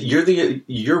 because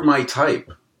you're my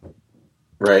type,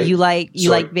 right? You like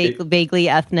vaguely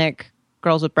ethnic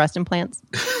girls with breast implants?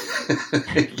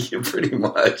 Yeah, pretty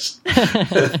much.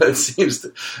 That seems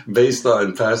based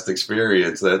on past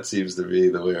experience, that seems to be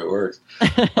the way it works.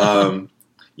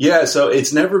 Yeah, so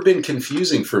it's never been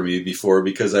confusing for me before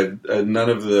because none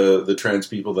of the trans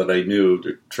people that I knew,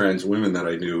 the trans women that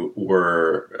I knew,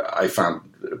 I found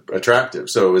attractive.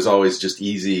 So it was always just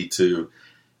easy to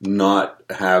not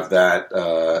have that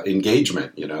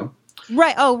engagement,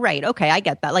 Right. Oh, right. Okay, I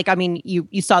get that. Like, I mean,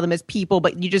 you saw them as people,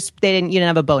 but you didn't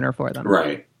have a boner for them.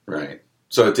 Right. Right.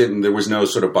 So there was no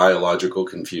sort of biological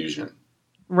confusion.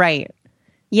 Right.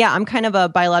 Yeah, I'm kind of a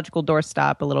biological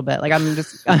doorstop a little bit. Like I'm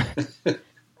just.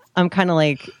 I'm kind of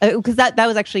like, because that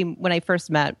was actually when I first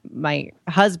met my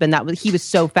husband. He was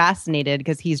so fascinated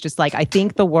because he's just like, I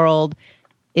think the world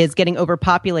is getting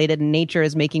overpopulated and nature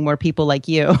is making more people like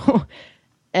you,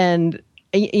 and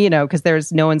because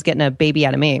there's no one's getting a baby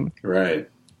out of me, right?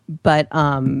 But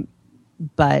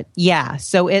yeah,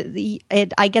 so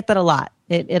I get that a lot.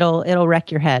 It'll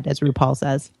wreck your head, as RuPaul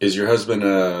says. Is your husband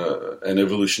an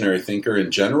evolutionary thinker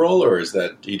in general, or is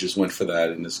that he just went for that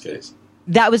in this case?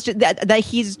 That was just, that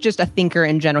he's just a thinker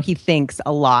in general. He thinks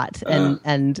a lot,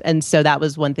 and so that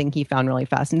was one thing he found really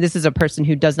fascinating. This is a person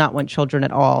who does not want children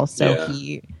at all. So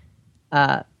he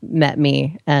met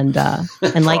me and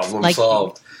like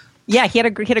solved. Yeah, he had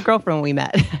a girlfriend when we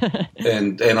met,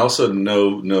 and also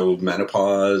no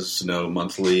menopause, no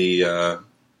monthly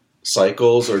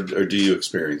cycles, or do you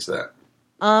experience that?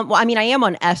 Well, I mean, I am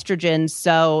on estrogen,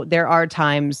 so there are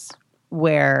times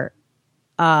where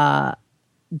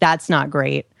that's not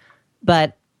great.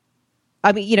 But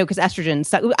I mean, because estrogen,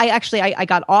 so I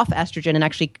got off estrogen and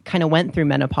actually kind of went through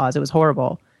menopause. It was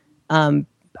horrible.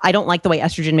 I don't like the way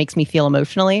estrogen makes me feel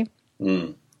emotionally.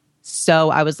 So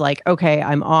I was like, okay,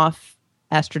 I'm off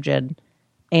estrogen.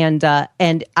 And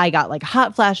I got like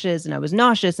hot flashes and I was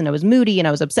nauseous and I was moody and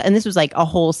I was upset. And this was like a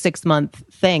whole 6-month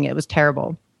thing. It was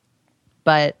terrible.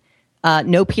 But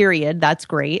no period. That's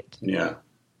great. Yeah.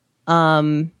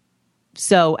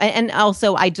 So, and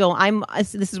also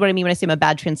this is what I mean when I say I'm a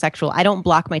bad transsexual. I don't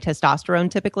block my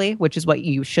testosterone typically, which is what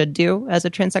you should do as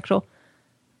a transsexual.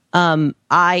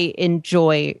 I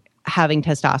enjoy having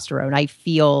testosterone. I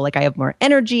feel like I have more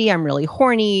energy. I'm really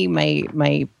horny.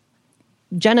 My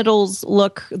genitals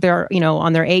they're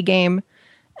on their A game.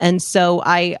 And so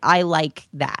I like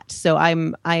that. So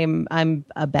I'm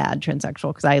a bad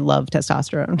transsexual because I love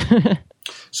testosterone.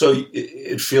 So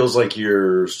it feels like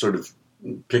you're sort of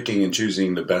picking and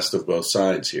choosing the best of both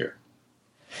sides here.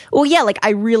 Well, yeah, like I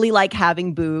really like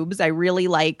having boobs. I really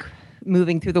like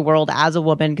moving through the world as a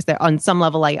woman because on some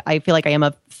level I feel like I am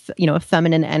a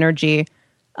feminine energy.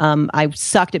 I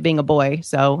sucked at being a boy,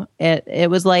 so it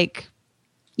was like,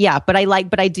 yeah. But I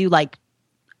like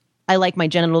my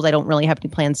genitals. I don't really have any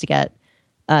plans to get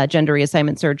gender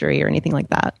reassignment surgery or anything like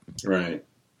that. Right.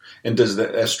 And does the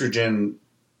estrogen?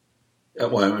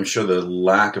 Well, I'm sure the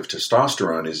lack of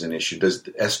testosterone is an issue. Does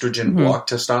the estrogen block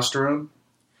testosterone?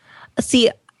 See,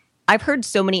 I've heard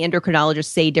so many endocrinologists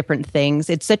say different things.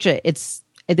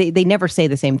 They never say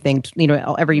the same thing. You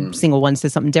know, every single one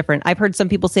says something different. I've heard some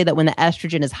people say that when the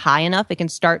estrogen is high enough, it can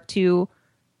start to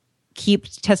keep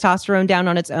testosterone down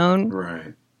on its own.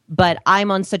 Right. But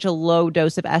I'm on such a low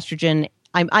dose of estrogen.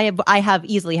 I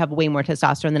easily have way more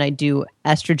testosterone than I do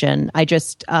estrogen. I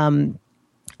just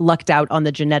lucked out on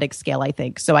the genetic scale, I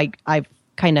think. So I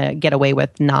kind of get away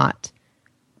with not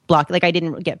block. Like I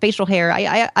didn't get facial hair.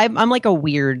 I'm like a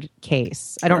weird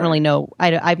case. I don't really know.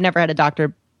 I've never had a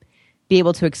doctor be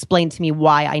able to explain to me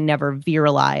why I never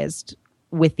viralized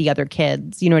with the other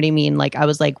kids. You know what I mean? Like I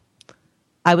was like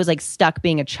stuck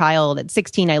being a child. At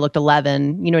 16, I looked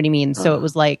 11. You know what I mean? So it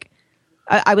was like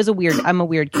I'm a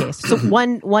weird case. So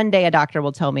one day a doctor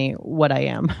will tell me what I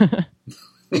am.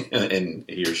 And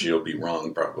he or she'll be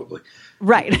wrong, probably.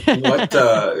 Right.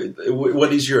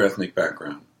 What is your ethnic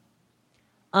background?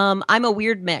 I'm a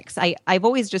weird mix. I've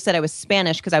always just said I was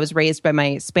Spanish because I was raised by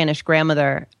my Spanish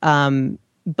grandmother.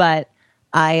 But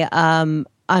I'm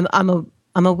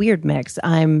a weird mix.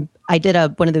 I did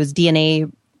one of those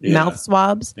DNA mouth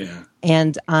swabs,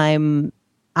 and I'm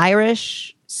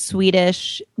Irish,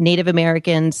 Swedish, Native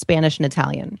American, Spanish, and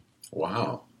Italian.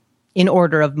 Wow. In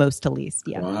order of most to least,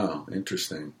 yeah. Wow,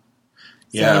 interesting.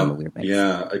 So I'm a weird mix.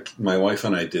 Yeah. My wife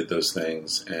and I did those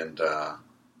things, and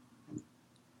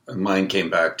mine came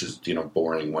back just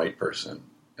boring white person.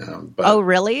 But, oh,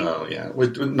 really? Oh, yeah.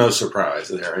 With no surprise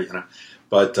there,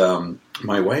 But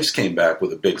my wife's came back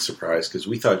with a big surprise because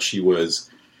we thought she was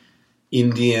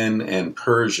Indian and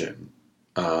Persian,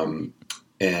 and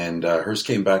hers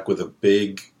came back with a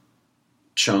big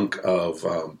chunk of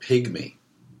pygmy.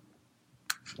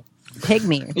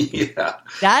 Pygmy. Yeah.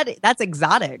 That's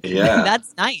exotic. Yeah.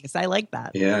 That's nice. I like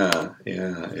that. Yeah.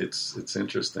 It's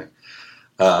interesting.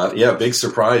 Big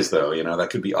surprise though. That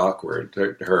could be awkward.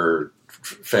 Her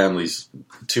family's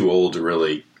too old to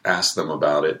really ask them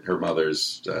about it. Her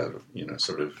mother's,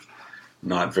 sort of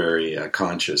not very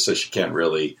conscious, so she can't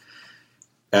really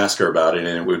ask her about it,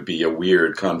 and it would be a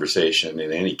weird conversation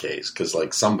in any case, because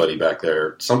somebody back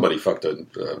there, somebody fucked a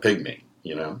pygmy,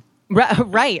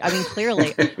 Right. I mean,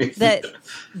 clearly,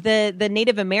 the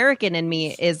Native American in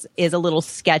me is a little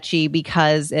sketchy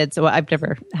because I've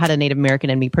never had a Native American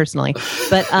in me personally,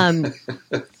 but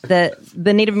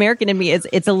the Native American in me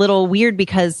it's a little weird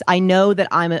because I know that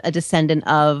I'm a descendant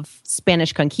of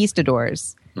Spanish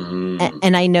conquistadors,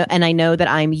 and I know that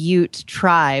I'm Ute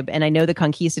tribe, and I know the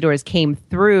conquistadors came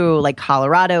through like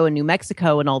Colorado and New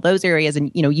Mexico and all those areas, and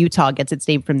Utah gets its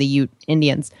name from the Ute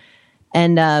Indians,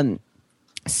 and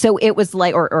so it was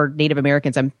like, or Native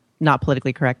Americans. I'm not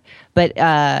politically correct, but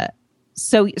I'm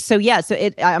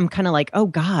kind of like, oh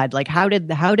God, like how did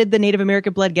the Native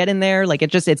American blood get in there? Like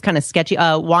it's kind of sketchy.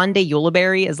 Wande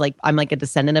Ulibarri is I'm like a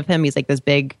descendant of him. He's like this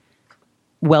big,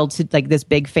 this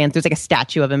big fan. There's like a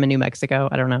statue of him in New Mexico.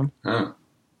 I don't know. Huh.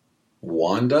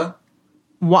 Wanda?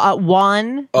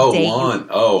 Juan. Oh, Juan.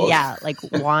 Oh, yeah, like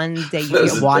Juan de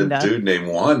Wanda. A dude named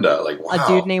Wanda. Like, wow. A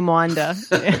dude named Wanda,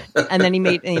 and then he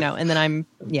made and then I'm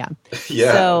Yeah,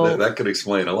 so, that could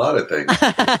explain a lot of things.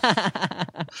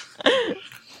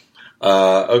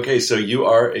 Okay, so you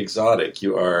are exotic.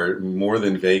 You are more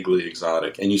than vaguely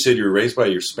exotic, and you said you were raised by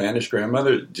your Spanish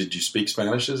grandmother. Did you speak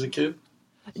Spanish as a kid?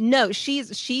 No,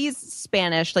 she's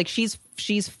Spanish. Like she's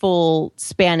full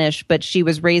Spanish, but she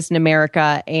was raised in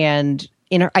America, and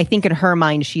I think in her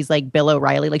mind, she's like Bill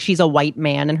O'Reilly. Like she's a white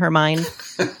man in her mind.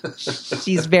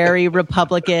 She's very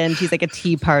Republican. She's like a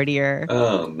Tea Partier.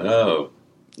 Oh no.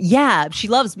 Yeah, she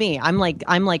loves me. I'm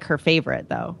like her favorite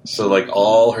though. So like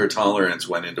all her tolerance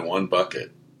went into one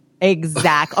bucket.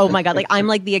 Exact. Oh my God. Like I'm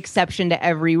like the exception to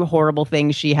every horrible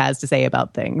thing she has to say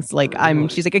about things. Like really?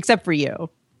 She's like, except for you.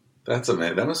 That's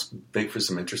amazing. That must make for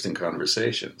some interesting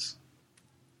conversations.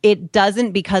 It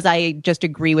doesn't, because I just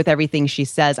agree with everything she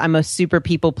says. I'm a super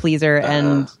people pleaser,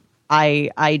 and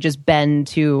I just bend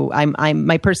to.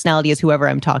 My personality is whoever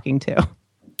I'm talking to.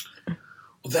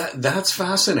 That's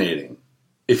fascinating.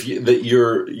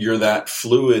 You're that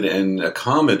fluid and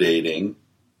accommodating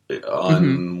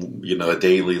on a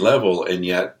daily level, and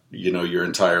yet your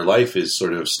entire life is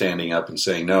sort of standing up and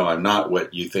saying, no, I'm not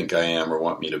what you think I am or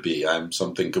want me to be. I'm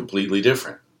something completely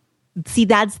different. See,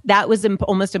 that was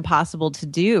almost impossible to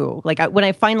do. Like when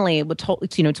I finally told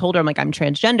her, I'm like, I'm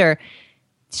transgender.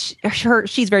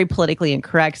 she's very politically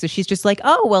incorrect. So she's just like,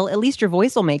 oh, well, at least your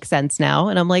voice will make sense now.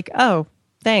 And I'm like, oh,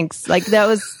 thanks. Like that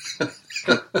was,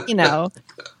 you know,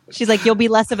 she's like, you'll be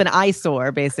less of an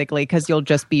eyesore basically because you'll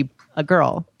just be a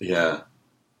girl. Yeah.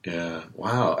 Yeah.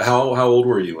 Wow. How old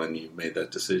were you when you made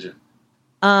that decision?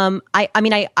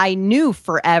 I knew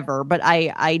forever, but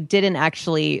I didn't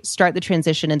actually start the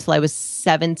transition until I was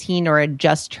 17 or had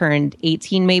just turned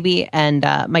 18 maybe. And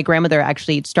my grandmother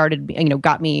actually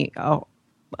got me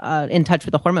in touch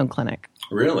with a hormone clinic.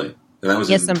 Really? And that was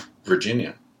in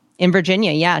Virginia? In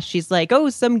Virginia, yeah. She's like, oh,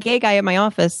 some gay guy at my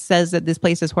office says that this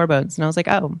place is hormones. And I was like,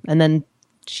 oh. And then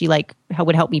she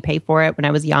would help me pay for it when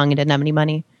I was young and didn't have any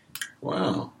money.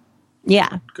 Wow.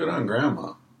 Yeah. Good on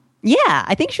Grandma. Yeah.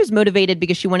 I think she was motivated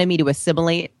because she wanted me to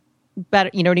assimilate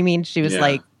better. You know what I mean? She was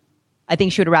like, I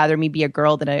think she would rather me be a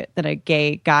girl than a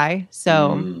gay guy.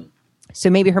 So... So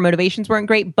maybe her motivations weren't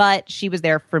great, but she was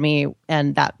there for me,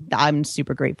 and that I'm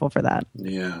super grateful for that.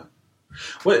 Yeah.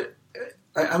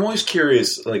 I'm always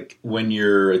curious, like when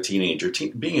you're a teenager,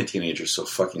 being a teenager is so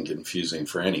fucking confusing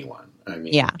for anyone. I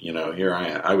mean, you know, here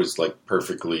I was like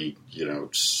perfectly, you know,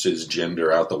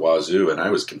 cisgender out the wazoo, and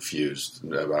I was confused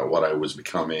about what I was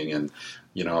becoming, and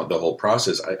you know, the whole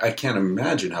process. I can't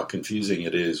imagine how confusing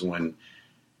it is when,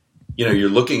 you know, you're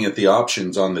looking at the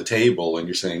options on the table and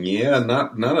you're saying, yeah,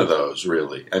 none of those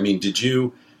really. I mean,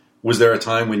 was there a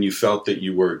time when you felt that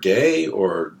you were gay,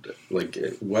 or like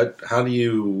how do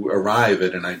you arrive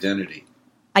at an identity?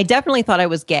 I definitely thought I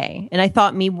was gay. And I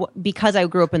thought because I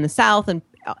grew up in the South and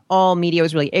all media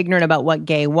was really ignorant about what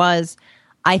gay was,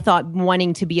 I thought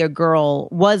wanting to be a girl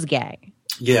was gay.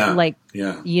 Yeah. Like,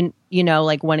 you know,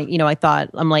 like when, you know, I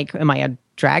thought, I'm like, am I a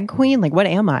drag queen? Like, what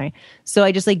am I? So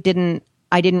I just like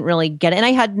I didn't really get it. And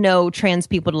I had no trans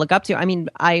people to look up to. I mean,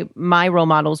 my role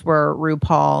models were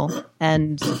RuPaul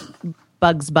and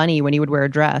Bugs Bunny when he would wear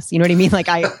a dress. You know what I mean? Like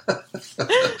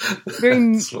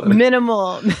very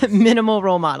minimal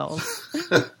role models.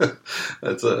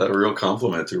 That's a real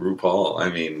compliment to RuPaul. I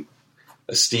mean,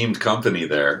 esteemed company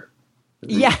there.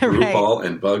 Yeah, RuPaul right.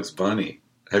 and Bugs Bunny.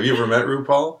 Have you ever met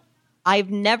RuPaul? I've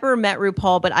never met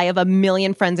RuPaul, but I have a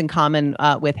million friends in common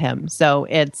with him. So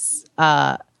it's...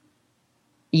 I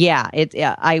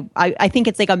think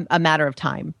it's like a matter of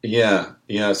time. Yeah.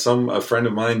 A friend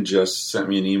of mine just sent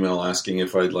me an email asking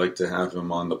if I'd like to have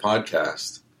him on the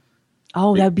podcast.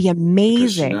 Oh, that'd be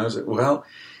amazing. She knows it. Well,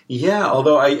 yeah.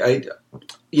 Although I,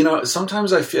 you know,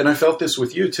 sometimes I feel, and I felt this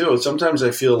with you too. Sometimes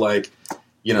I feel like,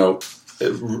 you know,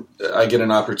 I get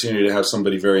an opportunity to have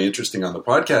somebody very interesting on the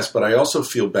podcast, but I also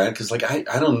feel bad because, like,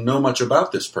 I don't know much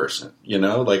about this person, you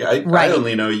know? Like, I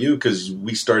only know you because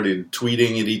we started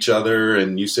tweeting at each other,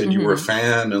 and you said you were a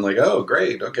fan, and like, oh,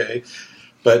 great, okay.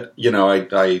 But, you know,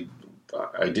 I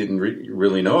didn't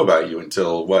really know about you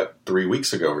until, 3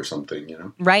 weeks ago or something, you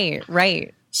know?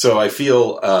 Right. So I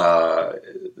feel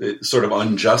sort of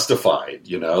unjustified,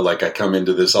 you know, like I come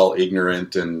into this all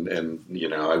ignorant and you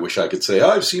know, I wish I could say, oh,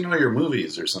 I've seen all your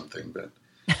movies or something, but.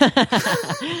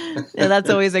 Yeah, that's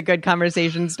always a good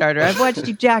conversation starter. I've watched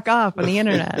you jack off on the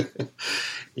internet.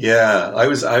 Yeah, I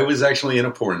was actually in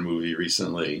a porn movie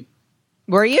recently.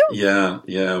 Were you?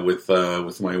 Yeah, with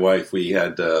my wife. We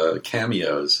had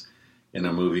cameos in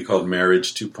a movie called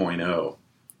Marriage 2.0.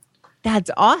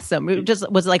 That's awesome.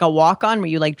 Was it like a walk-on? Were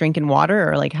you like drinking water,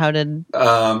 or like how did?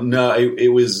 No,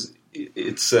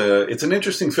 it's an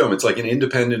interesting film. It's like an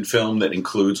independent film that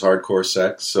includes hardcore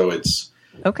sex. So it's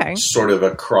sort of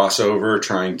a crossover,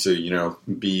 trying to, you know,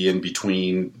 be in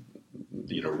between,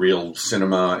 you know, real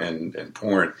cinema and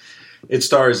porn. It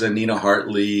stars Nina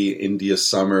Hartley, India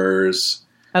Summers.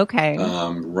 Okay.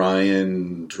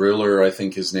 Ryan Driller, I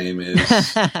think his name is.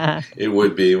 It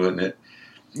would be, wouldn't it?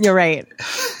 You're right.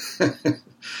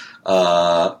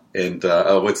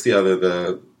 What's the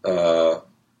other?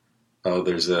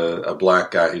 There's a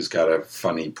black guy who's got a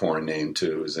funny porn name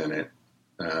too, who's in it.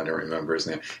 I don't remember his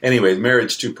name. Anyway,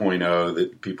 Marriage 2.0,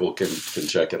 that people can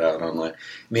check it out online.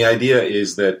 And the idea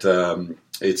is that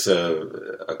it's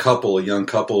a young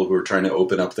couple who are trying to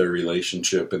open up their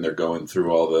relationship, and they're going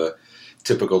through all the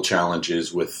typical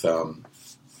challenges with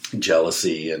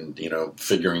jealousy and, you know,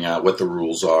 figuring out what the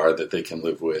rules are that they can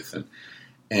live with.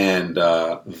 And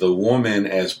the woman,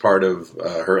 as part of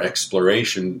her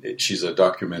exploration, she's a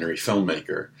documentary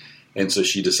filmmaker. And so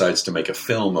she decides to make a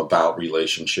film about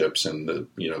relationships and the,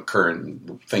 you know,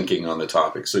 current thinking on the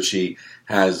topic. So she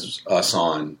has us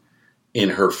on in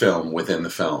her film within the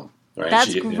film. Right?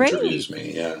 That's she great. Interviews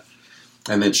me, yeah.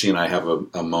 And then she and I have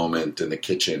a moment in the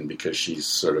kitchen because she's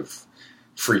sort of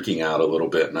freaking out a little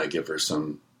bit, and I give her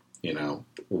some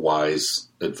wise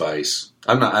advice.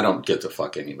 I don't get to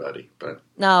fuck anybody, but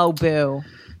No, boo.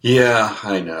 yeah,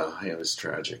 I know. It was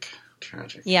tragic.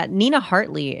 Yeah, Nina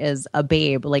Hartley is a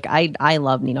babe. Like I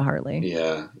love Nina Hartley.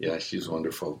 Yeah, she's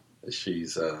wonderful.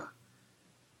 She's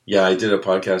I did a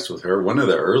podcast with her, one of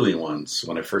the early ones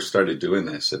when I first started doing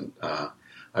this, and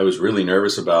I was really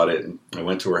nervous about it. And I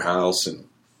went to her house and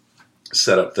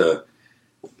set up the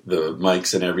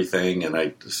mics and everything, and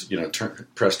I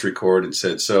pressed record and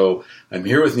said, "So I'm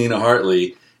here with Nina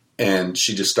Hartley." And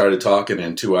she just started talking,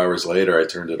 and 2 hours later, I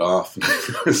turned it off. And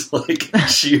it was like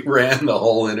she ran the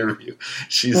whole interview.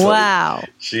 She's wow.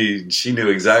 She knew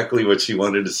exactly what she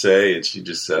wanted to say, and she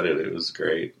just said it. It was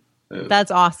great. That's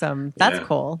awesome. That's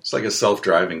cool. It's like a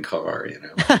self-driving car,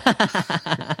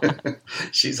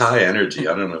 She's high energy.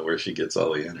 I don't know where she gets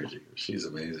all the energy. She's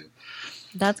amazing.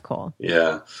 That's cool.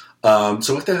 Yeah.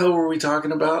 So what the hell were we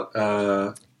talking about?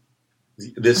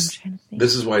 This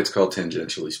is why it's called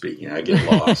Tangentially Speaking. I get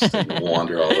lost and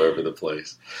wander all over the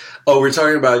place. Oh, we're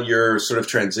talking about your sort of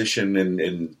transition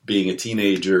and being a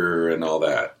teenager and all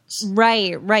that.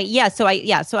 Right. Yeah. So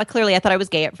I clearly, I thought I was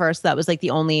gay at first. That was like the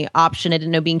only option. I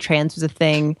didn't know being trans was a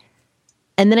thing.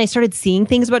 And then I started seeing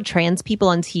things about trans people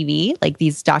on TV, like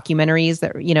these documentaries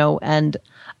that, and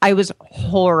I was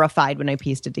horrified when I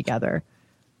pieced it together.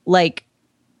 Like,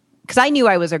 because I knew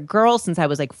I was a girl since I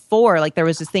was like 4. Like there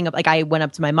was this thing of like I went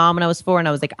up to my mom when I was 4 and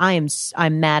I was like, I'm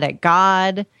mad at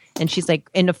God. And she's like,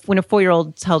 when a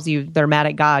 4-year-old tells you they're mad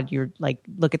at God, you're like,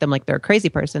 look at them like they're a crazy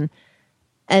person.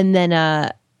 And then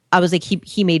I was like,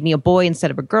 he made me a boy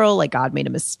instead of a girl. Like God made a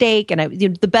mistake. And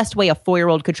the best way a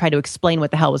 4-year-old could try to explain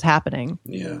what the hell was happening.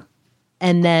 Yeah.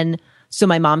 And then so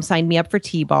my mom signed me up for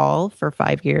T-ball for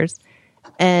 5 years,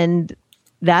 and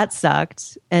that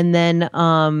sucked. And then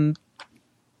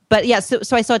but yeah,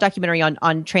 so I saw a documentary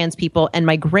on trans people, and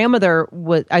my grandmother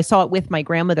I saw it with my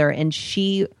grandmother, and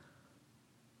she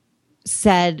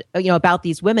said, about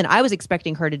these women, I was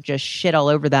expecting her to just shit all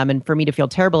over them and for me to feel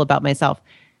terrible about myself.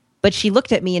 But she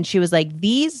looked at me and she was like,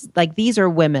 these are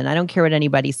women. I don't care what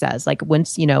anybody says. Like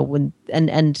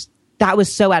and that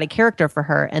was so out of character for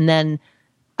her. And then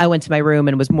I went to my room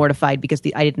and was mortified because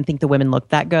I didn't think the women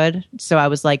looked that good. So I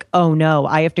was like, oh no,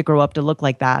 I have to grow up to look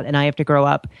like that. And I have to grow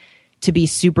up to be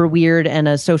super weird and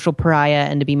a social pariah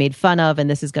and to be made fun of. And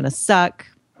this is going to suck,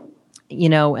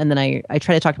 and then I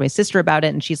try to talk to my sister about it.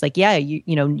 And she's like, yeah,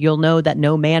 you'll know that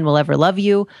no man will ever love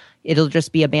you. It'll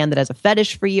just be a man that has a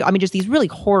fetish for you. I mean, just these really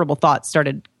horrible thoughts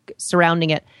started surrounding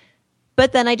it.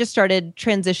 But then I just started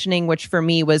transitioning, which for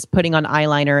me was putting on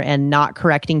eyeliner and not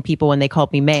correcting people when they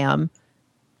called me ma'am.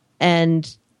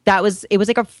 And it was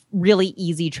like a really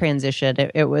easy transition.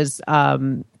 It was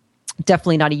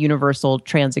definitely not a universal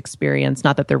trans experience.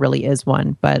 Not that there really is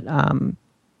one, but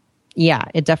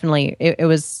it definitely,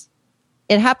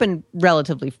 it happened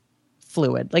relatively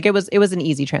fluid. Like it was an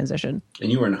easy transition.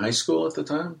 And you were in high school at the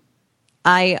time?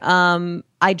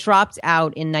 I dropped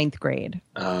out in 9th grade.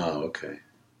 Oh, okay.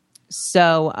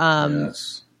 So,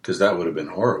 yes, because that would have been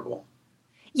horrible.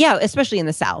 Yeah, especially in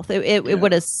the South, it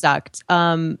would have sucked.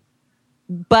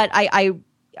 But I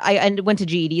went to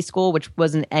GED school, which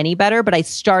wasn't any better. But I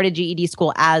started GED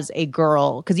school as a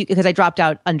girl because I dropped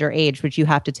out underage, which you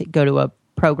have to go to a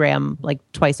program like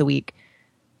twice a week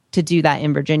to do that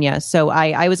in Virginia. So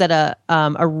I was at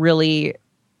a really.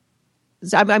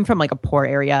 I'm from like a poor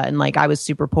area, and like I was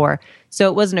super poor, so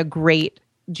it wasn't a great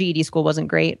GED school. Wasn't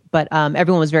great, but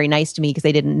everyone was very nice to me because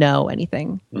they didn't know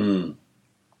anything. Mm.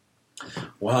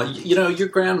 Well, your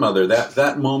grandmother,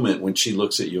 that moment when she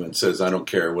looks at you and says, "I don't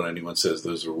care what anyone says;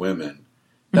 those are women."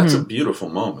 That's a beautiful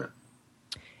moment.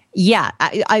 Yeah,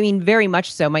 I mean, very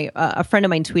much so. A friend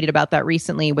of mine tweeted about that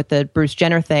recently with the Bruce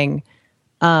Jenner thing,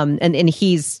 and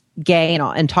he's gay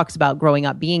and talks about growing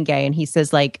up being gay, and he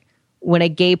says like, when a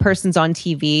gay person's on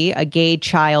TV, a gay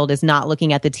child is not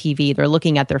looking at the TV. They're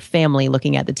looking at their family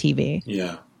looking at the TV.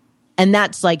 Yeah. And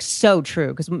that's like so true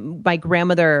because my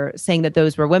grandmother saying that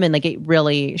those were women, like it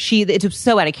was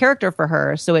so out of character for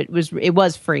her. So it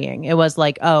was freeing. It was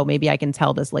like, oh, maybe I can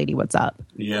tell this lady what's up.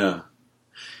 Yeah.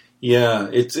 Yeah.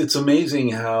 It's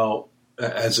amazing how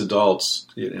as adults,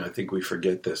 I think we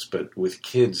forget this, but with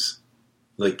kids,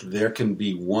 like there can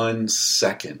be 1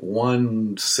 second,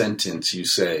 1 sentence you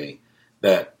say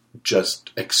that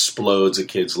just explodes a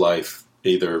kid's life,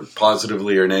 either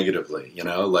positively or negatively,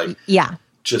 yeah.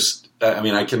 Just, I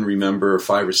mean, I can remember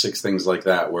 5 or 6 things like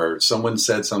that where someone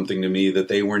said something to me that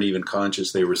they weren't even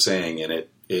conscious they were saying, and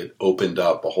it opened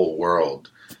up a whole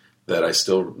world that I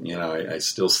still, I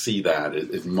still see that.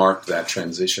 It marked that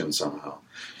transition somehow.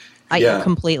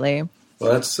 Completely.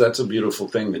 Well, that's a beautiful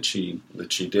thing that she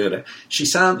did. She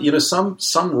sound,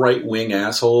 some right wing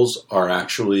assholes are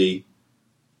actually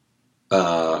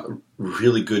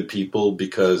really good people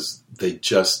because they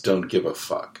just don't give a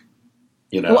fuck.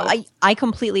 Well, I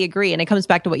completely agree, and it comes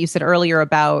back to what you said earlier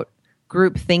about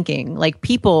group thinking. Like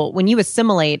people, when you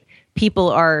assimilate, people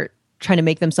are trying to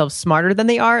make themselves smarter than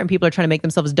they are, and people are trying to make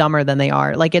themselves dumber than they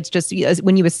are. Like it's just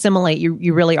when you assimilate,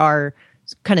 you really are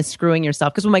kind of screwing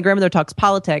yourself. Because when my grandmother talks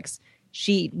politics,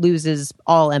 she loses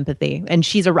all empathy, and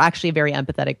she's actually a very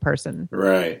empathetic person.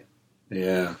 Right.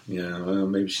 Yeah. Well,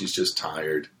 maybe she's just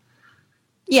tired.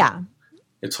 Yeah.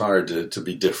 It's hard to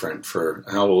be different for,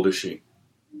 how old is she?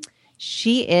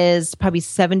 She is probably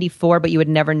 74, but you would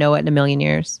never know it in a million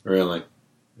years. Really?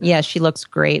 Yeah, she looks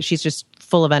great. She's just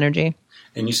full of energy.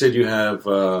 And you said you have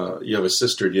a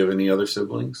sister. Do you have any other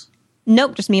siblings?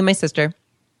 Nope, just me and my sister.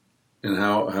 And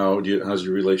how's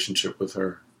your relationship with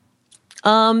her?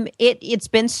 It's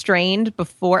been strained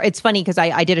before. It's funny because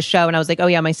I did a show and I was like, oh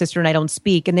yeah, my sister and I don't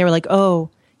speak. And they were like,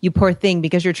 oh, you poor thing,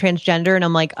 because you're transgender. And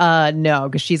I'm like, no,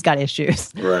 because she's got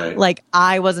issues. Right. Like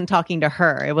I wasn't talking to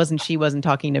her. She wasn't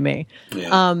talking to me.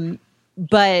 Yeah.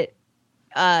 But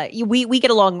we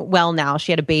get along well now.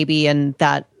 She had a baby and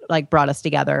that like brought us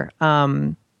together.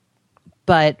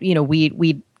 But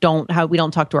we don't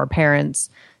talk to our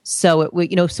parents. So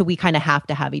so we kind of have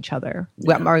to have each other.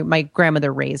 Yeah. My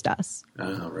grandmother raised us.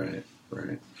 Oh, right.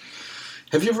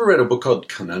 Have you ever read a book called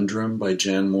Conundrum by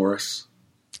Jan Morris?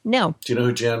 No. Do you know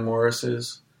who Jan Morris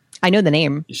is? I know the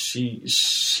name.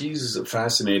 She's a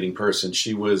fascinating person.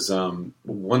 She was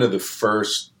one of the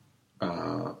first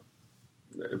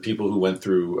people who went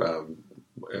through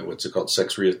what's it called,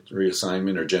 sex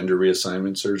reassignment or gender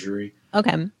reassignment surgery.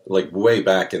 Okay. Like way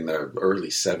back in the early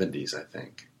 70s, I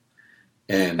think.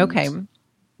 And okay.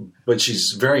 But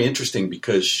she's very interesting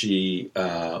because she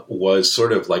was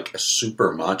sort of like a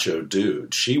super macho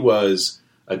dude. She was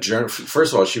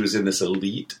first of all, she was in this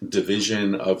elite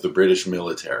division of the British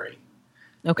military.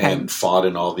 Okay. And fought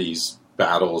in all these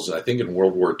battles, I think in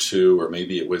World War II, or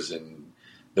maybe it was in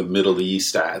the Middle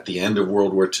East at the end of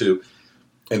World War II.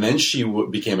 And then she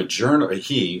became a journalist.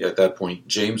 He, at that point,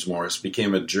 James Morris,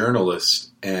 became a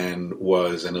journalist and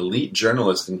was an elite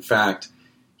journalist. In fact,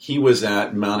 he was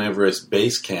at Mount Everest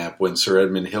base camp when Sir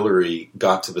Edmund Hillary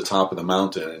got to the top of the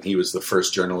mountain, and he was the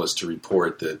first journalist to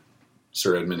report that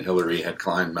Sir Edmund Hillary had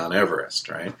climbed Mount Everest,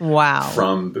 right? Wow.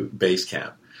 From base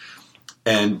camp.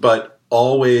 But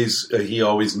he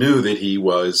always knew that he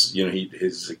was,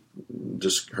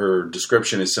 her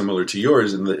description is similar to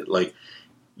yours, in that, like,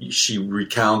 she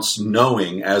recounts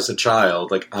knowing as a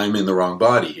child, like, I'm in the wrong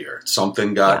body here.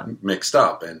 Something got mixed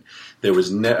up. And there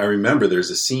was, I remember there's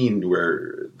a scene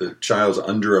where the child's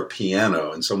under a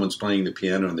piano and someone's playing the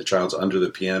piano and the child's under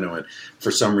the piano. And for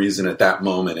some reason at that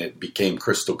moment, it became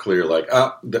crystal clear, like,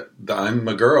 I'm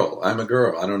a girl. I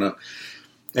don't know.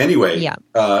 Anyway,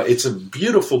 it's a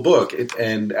beautiful book.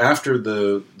 And after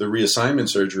the reassignment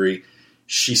surgery,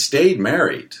 she stayed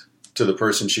married to the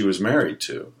person she was married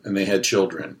to, and they had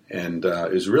children. And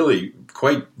it was really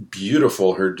quite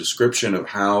beautiful, her description of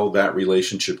how that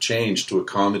relationship changed to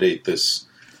accommodate this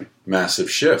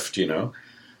massive shift,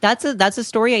 That's a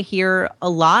story I hear a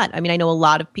lot. I mean, I know a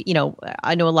lot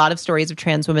of stories of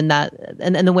trans women that,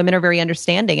 and the women are very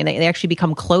understanding, and they actually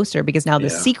become closer because now the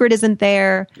secret isn't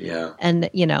there. Yeah. And,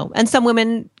 and some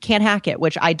women can't hack it,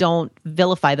 which I don't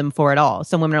vilify them for at all.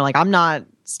 Some women are like, I'm not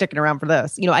sticking around for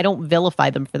this. I don't vilify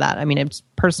them for that. I mean, it's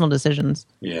personal decisions.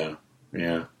 Yeah.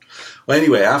 Yeah. Well,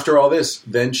 anyway, after all this,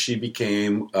 then she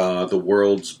became the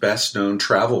world's best known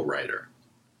travel writer.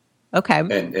 Okay.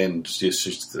 And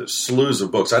just slews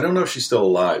of books. I don't know if she's still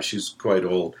alive. She's quite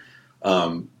old.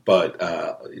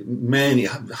 But many,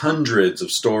 hundreds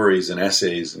of stories and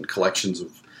essays and collections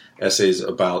of essays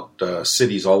about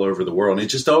cities all over the world. And it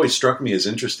just always struck me as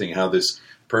interesting how this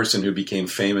person who became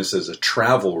famous as a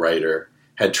travel writer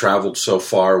had traveled so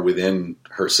far within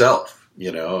herself,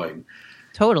 and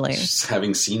totally just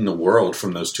having seen the world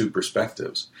from those two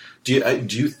perspectives. Do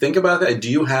you think about that? Do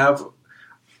you have,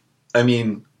 I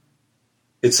mean,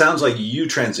 it sounds like you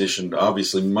transitioned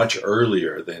obviously much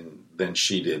earlier than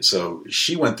she did. So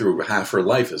she went through half her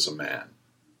life as a man.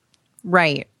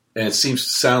 Right. And it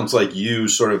sounds like you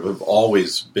sort of have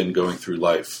always been going through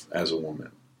life as a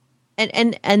woman.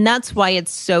 And that's why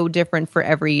it's so different for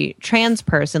every trans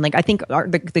person. Like, I think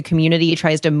the community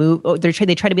tries to move. They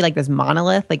try to be like this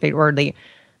monolith. Like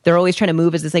they're always trying to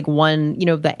move as this like one.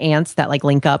 The ants that like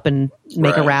link up and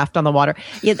make a raft on the water.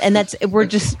 Yeah, and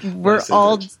we're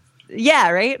all.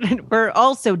 Yeah, right. We're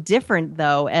all so different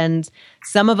though, and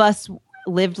some of us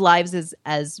lived lives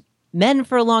as men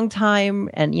for a long time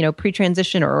and, you know,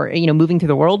 pre-transition or, you know, moving through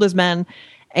the world as men.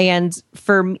 And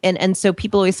so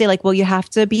people always say like, well, you have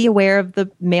to be aware of the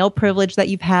male privilege that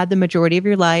you've had the majority of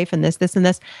your life and this, and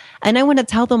this. And I want to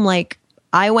tell them like,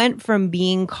 I went from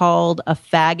being called a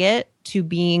faggot to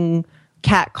being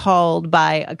catcalled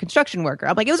by a construction worker.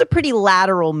 I'm like, it was a pretty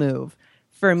lateral move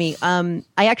for me. I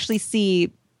actually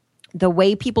see the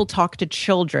way people talk to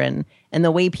children and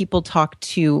the way people talk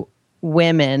to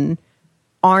women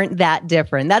aren't that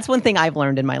different. That's one thing I've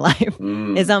learned in my life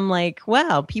is I'm like,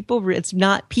 wow, people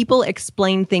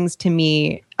explain things to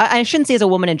me. I shouldn't say as a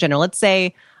woman in general. Let's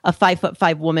say a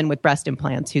 5'5" woman with breast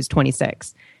implants who's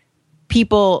 26.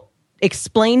 People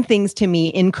explain things to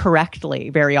me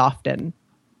incorrectly very often.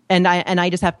 And I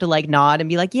just have to like nod and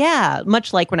be like, yeah,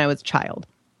 much like when I was a child.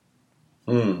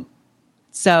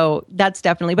 So that's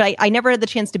definitely, but I never had the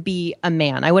chance to be a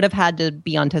man. I would have had to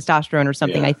be on testosterone or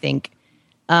something, I think.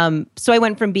 So I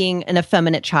went from being an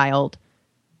effeminate child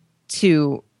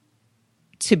to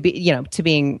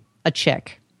being a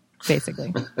chick,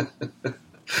 basically.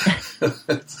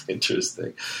 That's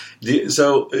interesting.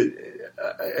 So,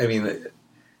 I mean,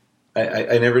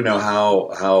 I never know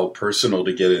how personal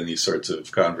to get in these sorts of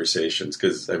conversations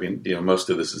because I mean, you know, most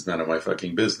of this is none of my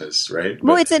fucking business, right?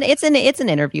 Well, it's an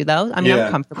interview though. I mean, I'm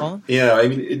comfortable. Yeah, I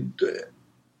mean,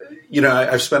 you know,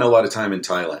 I've spent a lot of time in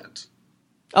Thailand.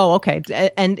 Oh, okay,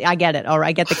 and I get it. All right,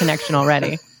 I get the connection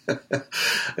already.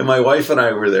 And my wife and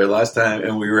I were there last time,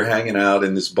 and we were hanging out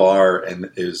in this bar, and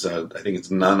it was, I think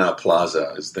it's Nana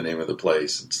Plaza is the name of the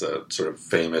place. It's a sort of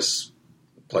famous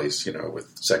place, you know,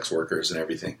 with sex workers and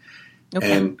everything. Okay.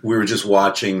 And we were just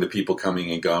watching the people coming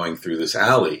and going through this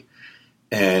alley.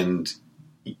 And,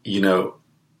 you know,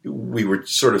 we were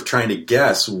sort of trying to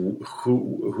guess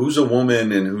who's a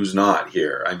woman and who's not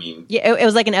here. I mean... Yeah, it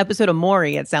was like an episode of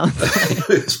Maury, it sounds like.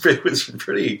 it was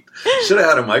pretty... Should have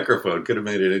had a microphone. Could have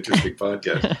made an interesting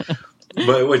podcast.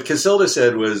 But what Casilda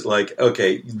said was like,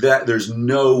 okay, there's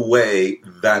no way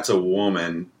that's a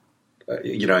woman,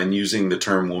 you know, and using the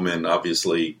term woman,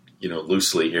 obviously, you know,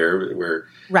 loosely here.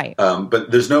 Right. But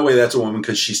there's no way that's a woman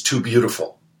because she's too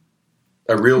beautiful.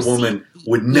 A real woman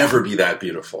would never be that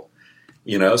beautiful.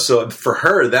 You know, so for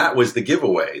her, that was the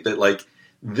giveaway that like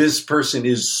this person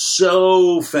is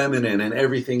so feminine and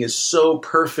everything is so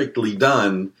perfectly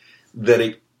done that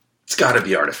it's got to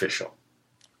be artificial.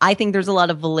 I think there's a lot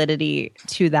of validity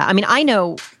to that. I mean, I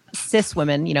know cis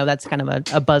women, you know, that's kind of a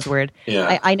buzzword.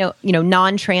 Yeah. I know, you know,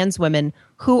 non-trans women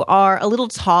who are a little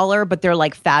taller, but they're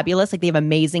like fabulous. Like they have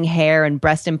amazing hair and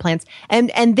breast implants.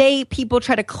 And people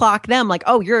try to clock them like,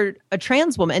 oh, you're a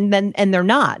trans woman. And they're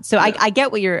not. So I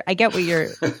get what you're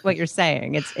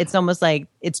saying. It's almost like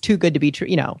it's too good to be true,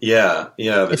 you know? Yeah.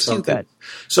 There's it's something. Too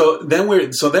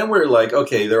good. So then we're like,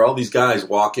 okay, there are all these guys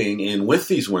walking in with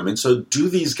these women. So do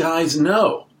these guys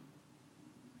know?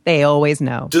 They always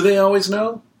know. Do they always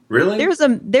know? Really?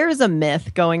 There's a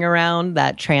myth going around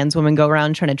that trans women go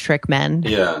around trying to trick men.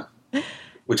 Yeah.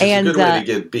 Which is a good way to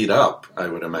get beat up, I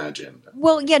would imagine.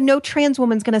 Well, yeah, no trans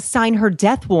woman's going to sign her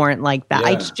death warrant like that.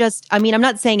 Yeah. I mean, I'm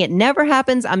not saying it never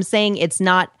happens. I'm saying it's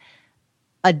not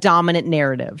a dominant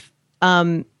narrative.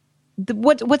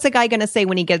 What's a guy going to say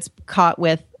when he gets caught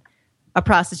with a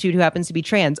prostitute who happens to be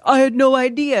trans? I had no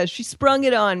idea. She sprung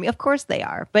it on me. Of course they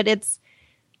are. But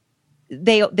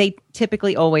they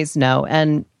typically always know.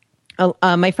 And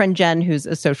my friend Jen, who's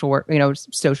a social work, you know,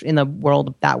 social in the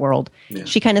world, that world,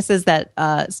 she kind of says that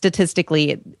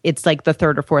statistically, it's like the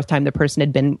third or fourth time the person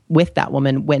had been with that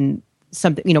woman when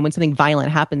something violent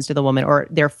happens to the woman, or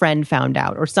their friend found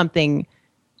out, or something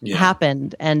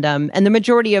happened, and the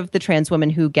majority of the trans women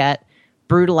who get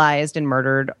brutalized and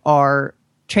murdered are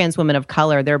trans women of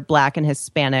color. They're Black and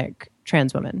Hispanic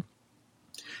trans women.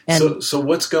 And so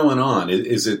what's going on?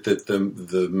 Is it that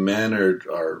the men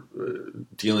are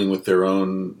dealing with their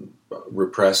own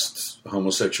repressed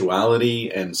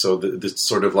homosexuality, and so it's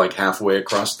sort of like halfway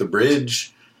across the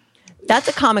bridge? That's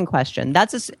a common question.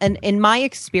 And in my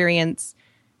experience,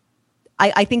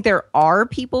 I think there are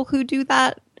people who do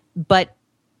that, but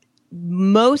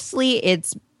mostly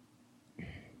it's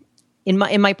in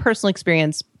my personal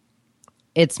experience,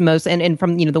 it's most and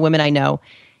from the women I know.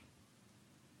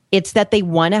 It's that they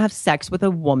want to have sex with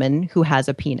a woman who has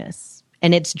a penis.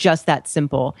 And it's just that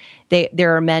simple.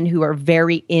 There are men who are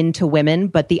very into women,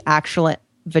 but the actual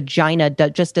vagina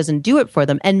just doesn't do it for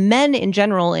them. And men in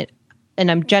general, and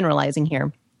I'm generalizing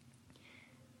here,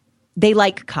 they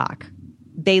like cock.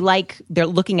 They're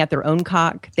looking at their own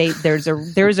cock. There's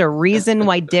a reason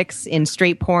why dicks in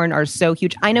straight porn are so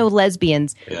huge. I know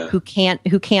lesbians who can't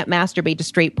masturbate to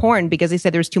straight porn because they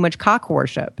said there's too much cock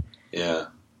worship. Yeah.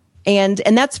 And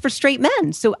that's for straight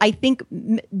men. So I think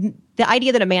the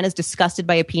idea that a man is disgusted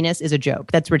by a penis is a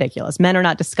joke. That's ridiculous. Men are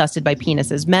not disgusted by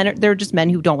penises. They're just men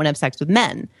who don't want to have sex with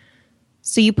men.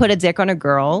 So you put a dick on a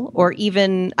girl, or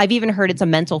I've even heard it's a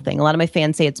mental thing. A lot of my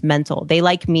fans say it's mental. They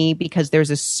like me because there's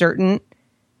a certain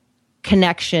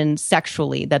connection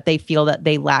sexually that they feel that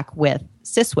they lack with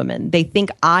cis women. They think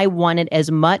I want it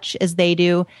as much as they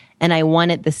do, and I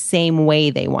want it the same way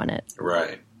they want it.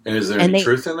 Right. And is there any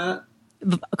truth in that?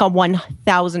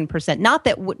 1,000%. Not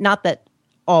that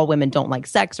all women don't like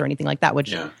sex or anything like that,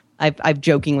 which I've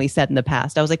jokingly said in the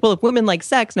past. I was like, well, if women like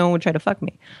sex, no one would try to fuck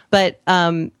me. But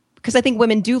because I think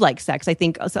women do like sex. I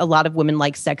think a lot of women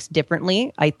like sex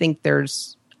differently. I think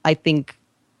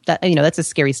that, that's a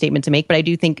scary statement to make, but I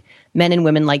do think men and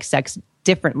women like sex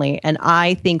differently. And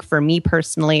I think for me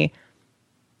personally,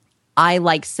 I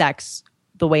like sex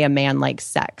the way a man likes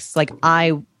sex. Like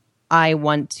I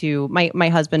want to, my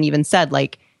husband even said,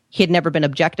 like, he had never been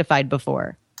objectified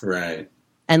before. Right.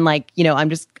 And like,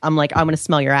 I'm like, I'm going to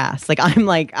smell your ass.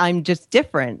 I'm just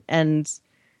different. And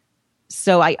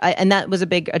so and that was a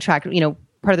big attract,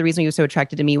 part of the reason he was so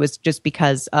attracted to me was just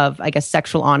because of, I guess,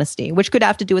 sexual honesty, which could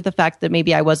have to do with the fact that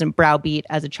maybe I wasn't browbeat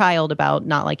as a child about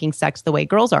not liking sex the way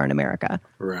girls are in America.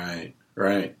 Right.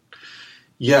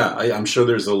 Yeah, I'm sure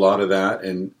there's a lot of that.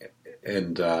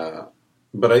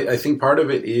 But I think part of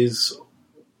it is,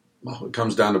 it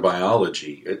comes down to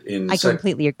biology. I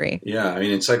completely agree. Yeah. I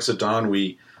mean, in Sex at Dawn,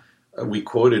 we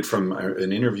quoted from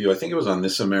an interview, I think it was on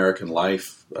This American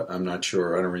Life. I'm not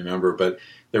sure, I don't remember, but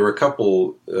there were a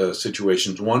couple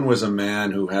situations. One was a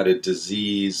man who had a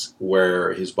disease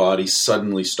where his body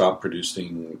suddenly stopped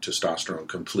producing testosterone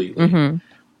completely.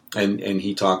 Mm-hmm. And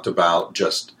he talked about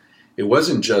it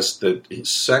wasn't just that his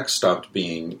sex stopped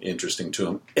being interesting to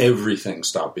him, everything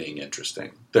stopped being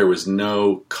interesting. There was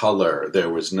no color, there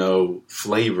was no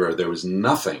flavor, there was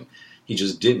nothing. He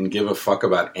just didn't give a fuck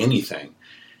about anything.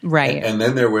 Right. And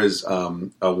then there was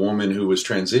a woman who was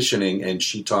transitioning, and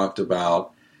she talked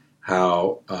about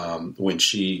how when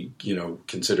she,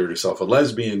 considered herself a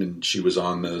lesbian and she was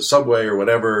on the subway or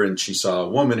whatever, and she saw a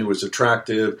woman who was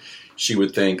attractive, she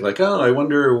would think like, oh, I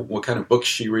wonder what kind of books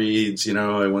she reads,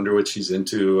 I wonder what she's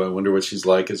into, I wonder what she's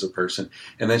like as a person.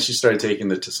 And then she started taking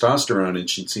the testosterone, and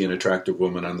she'd see an attractive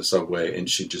woman on the subway, and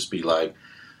she'd just be like,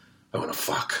 I want to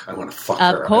fuck her.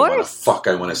 Of course.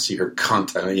 I want to see her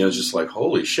cunt. Just like,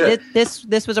 holy shit.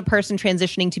 This was a person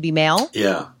transitioning to be male?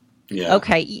 Yeah.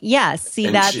 Okay. Yeah. See,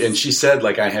 and she said,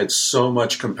 like, I had so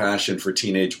much compassion for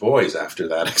teenage boys after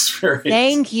that experience.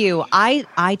 Thank you.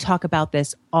 I talk about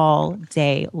this all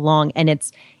day long, and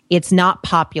it's not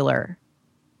popular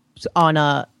on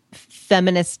a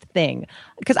feminist thing,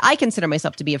 because I consider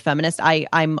myself to be a feminist.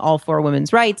 I'm all for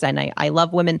women's rights, and I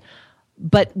love women.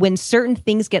 But when certain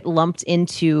things get lumped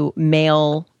into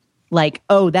male, like,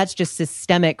 oh, that's just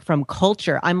systemic from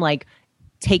culture, I'm like,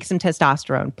 take some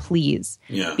testosterone, please.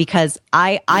 Yeah. Because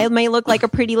I may look like a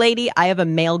pretty lady. I have a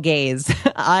male gaze.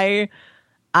 I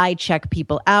check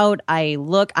people out.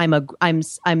 I'm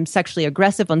sexually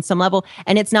aggressive on some level.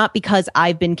 And it's not because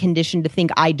I've been conditioned to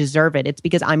think I deserve it. It's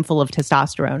because I'm full of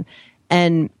testosterone.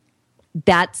 And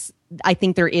I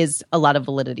think there is a lot of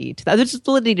validity to that. There's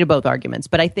validity to both arguments,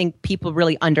 but I think people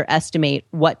really underestimate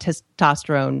what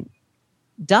testosterone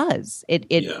does.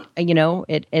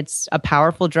 It's a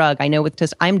powerful drug. I know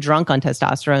I'm drunk on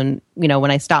testosterone.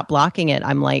 When I stop blocking it,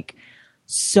 I'm like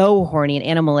so horny and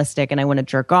animalistic, and I want to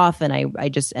jerk off, and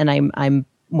I'm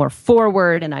more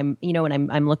forward, and I'm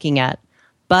looking at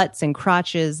butts and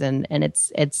crotches, and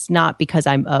it's not because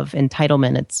I'm of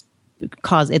entitlement.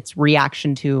 It's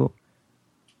reaction to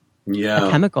a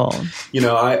chemical.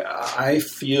 I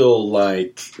feel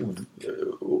like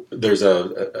there's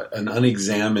an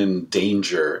unexamined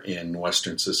danger in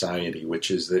Western society,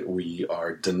 which is that we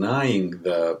are denying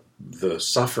the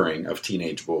suffering of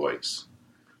teenage boys.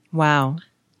 Wow.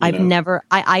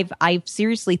 I've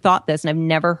seriously thought this, and I've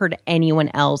never heard anyone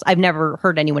else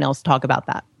talk about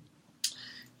that.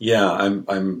 Yeah, I'm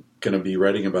going to be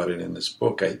writing about it in this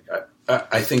book.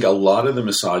 I think a lot of the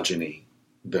misogyny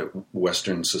that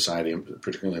Western society, and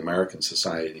particularly American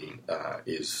society,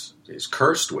 is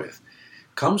cursed with,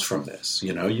 comes from this.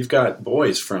 You've got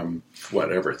boys from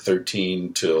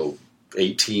 13 till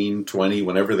 18, 20,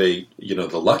 whenever they,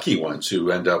 the lucky ones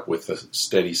who end up with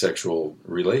steady sexual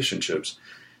relationships.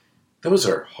 Those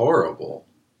are horrible,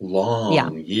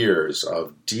 long years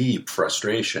of deep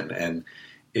frustration. And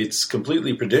it's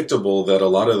completely predictable that a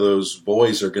lot of those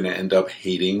boys are going to end up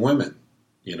hating women.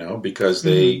 Because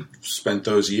they spent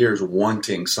those years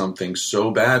wanting something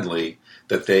so badly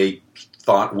that they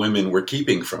thought women were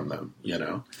keeping from them,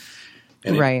 and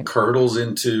it curdles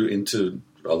into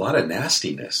a lot of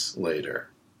nastiness later.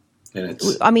 And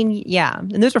it's, I mean, yeah,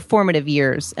 and those are formative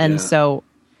years, and Yeah. so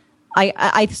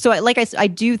I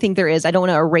do think there is. I don't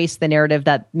want to erase the narrative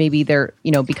that maybe they're,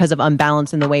 because of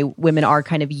unbalance in the way women are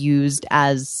kind of used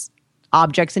as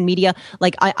objects in media.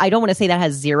 Like, I don't want to say that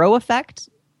has zero effect.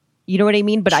 You know what I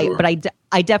mean? But Sure.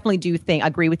 I definitely do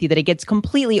agree with you that it gets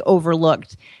completely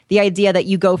overlooked. The idea that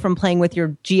you go from playing with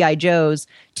your G.I. Joes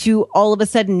to all of a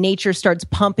sudden nature starts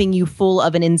pumping you full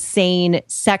of an insane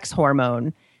sex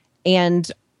hormone, and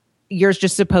you're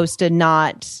just supposed to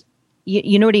not,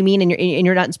 you know what I mean? And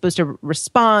you're not supposed to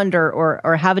respond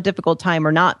or have a difficult time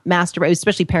or not masturbate,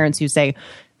 especially parents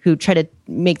who try to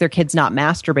make their kids not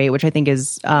masturbate, which I think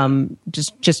is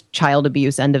just child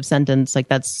abuse, end of sentence. Like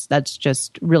that's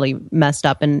just really messed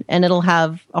up, and it'll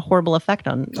have a horrible effect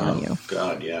on you.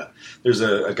 God, yeah. There's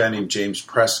a guy named James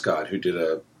Prescott who did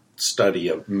a study,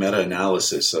 a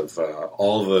meta-analysis of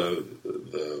all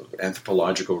the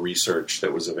anthropological research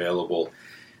that was available.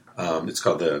 It's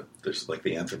called there's like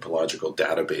the anthropological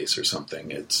database or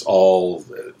something. It's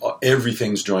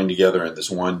everything's joined together in this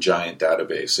one giant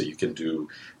database, so you can do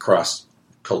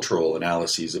cross-cultural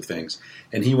analyses of things.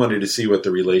 And he wanted to see what the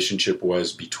relationship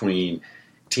was between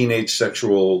teenage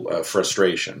sexual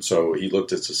frustration. So he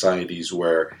looked at societies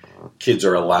where kids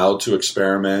are allowed to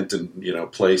experiment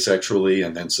and play sexually,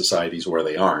 and then societies where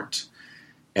they aren't.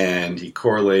 And he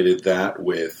correlated that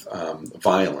with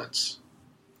violence.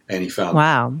 And he found,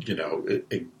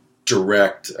 a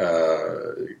direct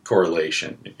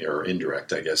correlation, or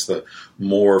indirect, I guess. The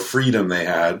more freedom they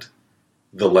had,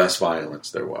 the less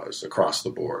violence there was across the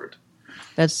board.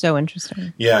 That's so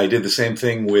interesting. Yeah, I did the same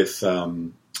thing with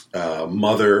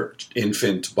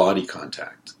mother-infant body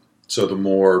contact. So the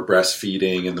more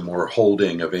breastfeeding and the more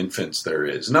holding of infants there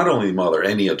is, not only mother,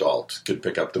 any adult could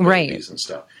pick up the babies and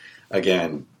stuff.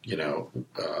 Again,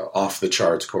 off the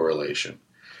charts correlation.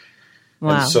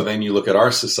 Wow. And so then you look at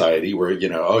our society where, you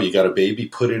got a baby,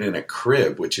 put it in a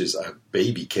crib, which is a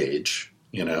baby cage,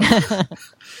 let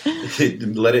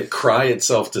it cry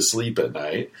itself to sleep at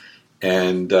night.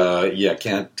 And,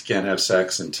 can't have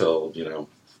sex until,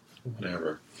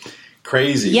 whatever.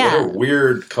 Crazy. Yeah. What a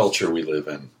weird culture we live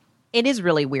in. It is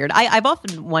really weird. I've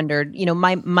often wondered,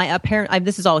 my parent,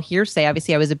 this is all hearsay.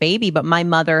 Obviously I was a baby, but my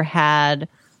mother had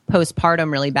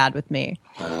postpartum really bad with me.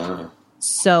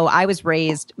 So I was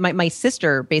raised, my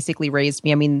sister basically raised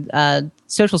me. I mean,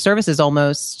 social services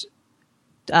almost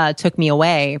took me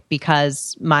away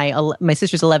because my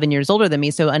sister's 11 years older than me.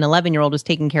 So an 11-year-old was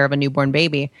taking care of a newborn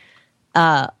baby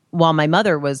while my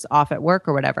mother was off at work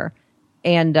or whatever.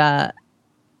 And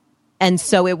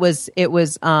so it was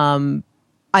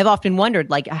I've often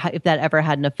wondered like if that ever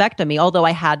had an effect on me, although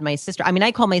I had my sister. I mean,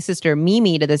 I call my sister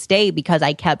Mimi to this day because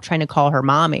I kept trying to call her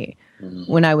mommy.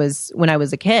 When I was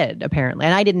a kid, apparently.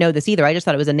 And I didn't know this either. I just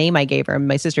thought it was a name I gave her, and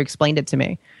my sister explained it to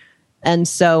me. And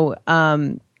so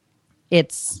I've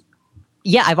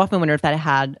often wondered if that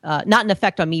had not an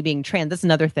effect on me being trans. That's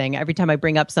another thing. Every time I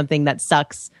bring up something that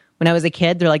sucks when I was a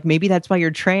kid, they're like, maybe that's why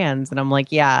you're trans. And I'm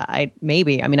like, yeah,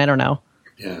 maybe. I mean, I don't know.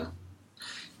 Yeah.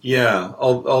 Yeah.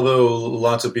 Although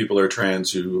lots of people are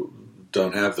trans who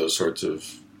don't have those sorts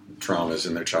of traumas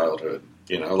in their childhood.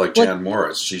 Like Jan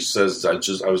Morris, she says, I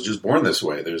was just born this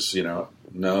way. There's,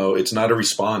 no, it's not a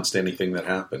response to anything that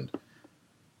happened.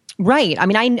 Right. I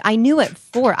mean, I knew at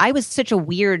 4. I was such a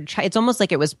weird child. It's almost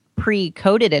like it was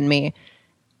pre-coded in me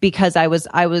because I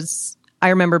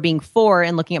remember being 4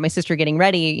 and looking at my sister getting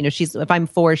ready. If I'm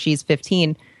 4, she's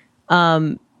 15.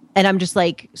 And I'm just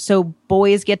like, so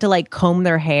boys get to like comb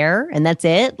their hair and that's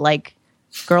it? Like,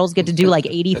 girls get to do like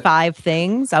 85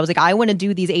 things. I was like, I want to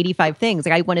do these 85 things.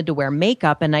 Like I wanted to wear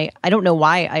makeup, and I don't know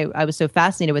why I was so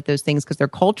fascinated with those things because they're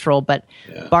cultural, but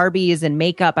Barbies and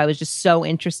makeup, I was just so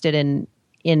interested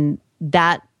in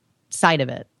that side of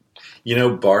it.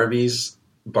 Barbies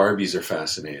are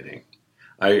fascinating.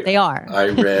 They are. I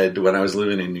read when I was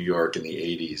living in New York in the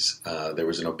 80s, there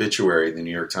was an obituary in the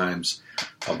New York Times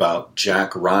about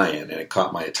Jack Ryan, and it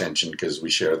caught my attention because we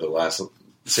share the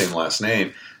same last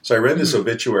name. So I read this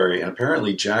obituary, and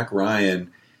apparently Jack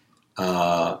Ryan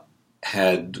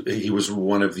he was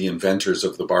one of the inventors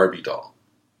of the Barbie doll.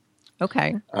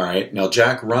 Okay. All right. Now,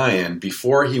 Jack Ryan,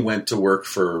 before he went to work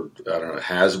for, I don't know,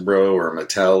 Hasbro or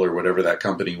Mattel or whatever that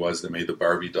company was that made the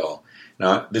Barbie doll.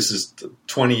 Now, this is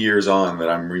 20 years on that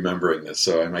I'm remembering this,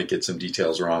 so I might get some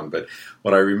details wrong. But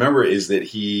what I remember is that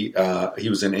he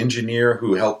was an engineer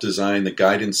who helped design the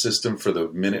guidance system for the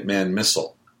Minuteman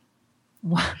missile.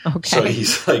 Wow, okay. So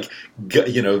he's like,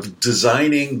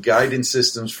 designing guidance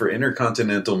systems for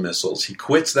intercontinental missiles. He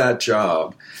quits that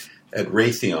job at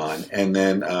Raytheon, and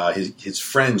then his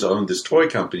friends owned this toy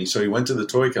company, so he went to the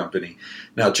toy company.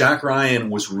 Now, Jack Ryan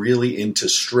was really into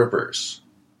strippers.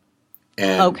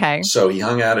 And so he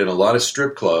hung out in a lot of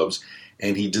strip clubs,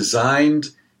 and he designed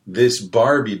this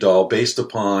Barbie doll based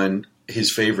upon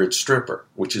his favorite stripper,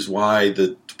 which is why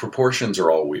the proportions are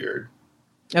all weird.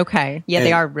 Okay. Yeah,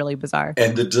 they are really bizarre.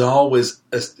 And the doll was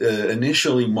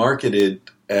initially marketed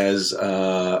as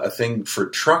a thing for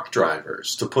truck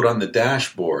drivers to put on the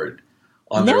dashboard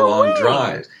on their long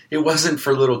drives. It wasn't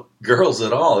for little girls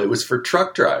at all. It was for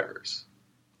truck drivers.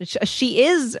 She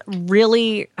is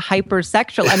really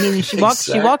hypersexual. I mean, she walks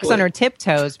on her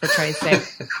tiptoes, for Christ's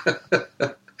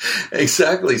sake.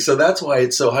 Exactly. So that's why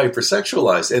it's so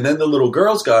hypersexualized. And then the little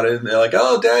girls got it, and they're like,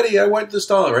 "Oh, Daddy, I want this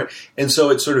doll," right? And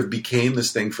so it sort of became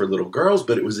this thing for little girls,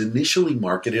 but it was initially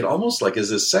marketed almost like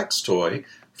as a sex toy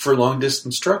for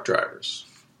long-distance truck drivers.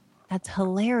 That's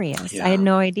hilarious. Yeah. I had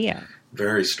no idea.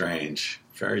 Very strange.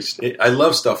 I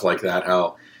love stuff like that,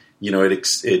 how, you know,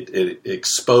 it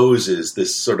exposes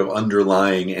this sort of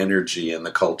underlying energy in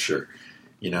the culture.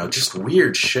 You know, just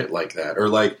weird shit like that. Or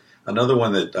like another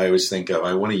one that I always think of,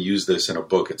 I want to use this in a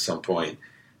book at some point.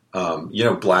 You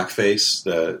know, blackface,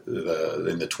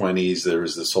 in the 1920s, there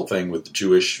was this whole thing with the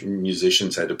Jewish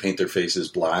musicians had to paint their faces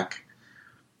black.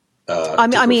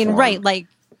 I mean,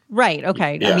 right.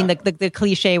 Okay. Yeah. I mean, the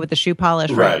cliche with the shoe polish.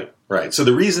 Right. So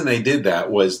the reason they did that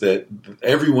was that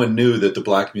everyone knew that the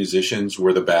black musicians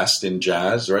were the best in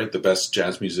jazz, right? The best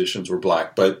jazz musicians were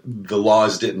black, but the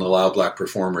laws didn't allow black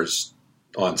performers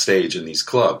on stage in these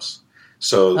clubs.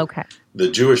 So the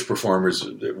Jewish performers,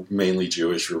 mainly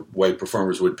Jewish or white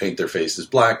performers, would paint their faces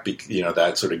black. You know,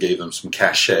 that sort of gave them some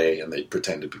cachet, and they'd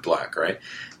pretend to be black, right?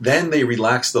 Then they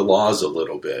relaxed the laws a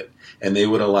little bit, and they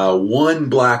would allow one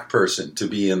black person to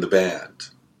be in the band.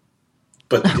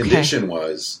 But the condition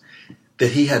was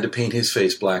that he had to paint his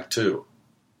face black too.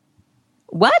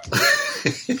 What?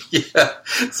 Yeah.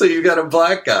 So you got a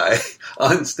black guy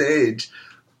on stage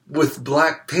with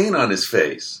black paint on his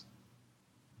face.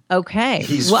 Okay.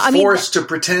 He's forced to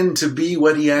pretend to be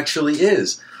what he actually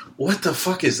is. What the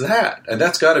fuck is that? And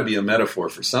that's got to be a metaphor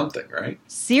for something, right?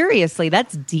 Seriously,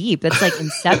 that's deep. That's like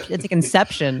Inception. It's like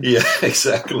Inception. Yeah,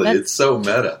 exactly. It's so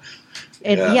meta.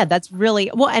 Yeah, that's really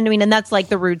well. And I mean, and that's like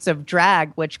the roots of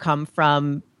drag, which come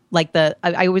from like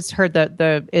I always heard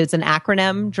it's an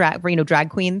acronym drag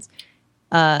queens.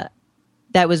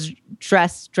 That was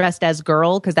dressed as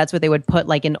girl, because that's what they would put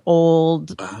like in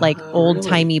old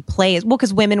timey plays. Well,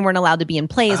 because women weren't allowed to be in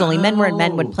plays, only men were, and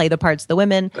men would play the parts of the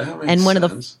women. That makes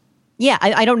sense.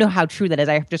 I don't know how true that is.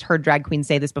 I've just heard drag queens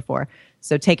say this before,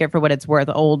 so take it for what it's worth.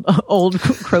 Old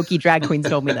croaky drag queens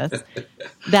told me this,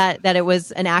 that it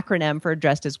was an acronym for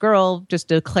dressed as girl, just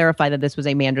to clarify that this was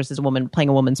a man dressed as a woman playing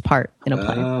a woman's part in a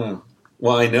play.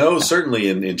 Well, I know certainly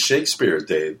in Shakespeare,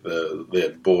 they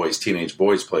had teenage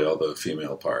boys play all the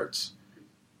female parts.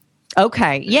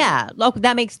 Okay, yeah. Look,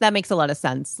 that makes a lot of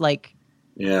sense. Like,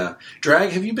 yeah,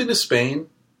 drag. Have you been to Spain?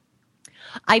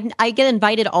 I get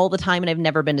invited all the time, and I've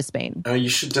never been to Spain. You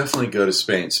should definitely go to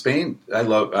Spain. Spain,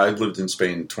 I've lived in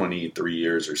Spain 23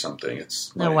 years or something.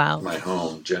 It's my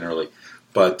home generally,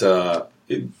 but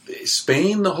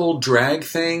Spain, the whole drag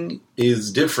thing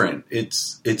is different.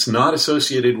 It's not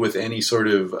associated with any sort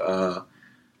of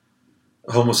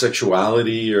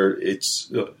homosexuality, or it's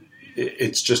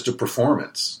just a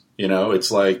performance. You know,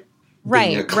 it's like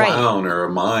being a clown or a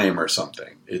mime or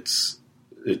something. It's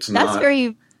not.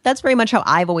 That's very much how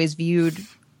I've always viewed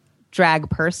drag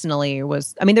personally.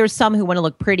 There's some who want to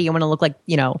look pretty and want to look like,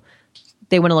 you know,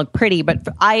 they want to look pretty, but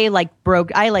I like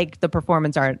the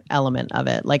performance art element of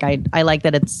it. Like I like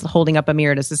that it's holding up a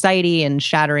mirror to society and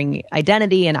shattering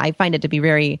identity, and I find it to be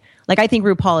very, like, I think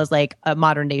RuPaul is like a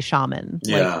modern day shaman.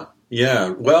 Yeah.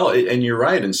 Well, and you're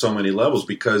right in so many levels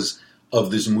because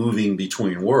of this moving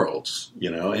between worlds.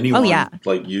 You know, anyone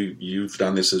like you've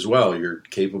done this as well. You're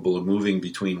capable of moving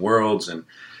between worlds and,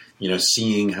 you know,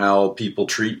 seeing how people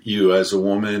treat you as a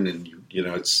woman, and you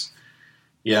know, it's.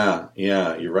 Yeah,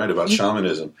 you're right about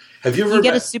shamanism. Have you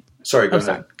ever Sorry, go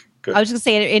ahead. Go ahead. I was just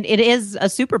going to say, it is a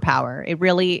superpower. It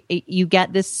really, you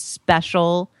get this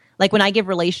special, like when I give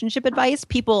relationship advice,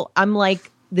 I'm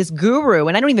like this guru,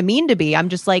 and I don't even mean to be. I'm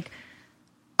just like,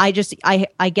 I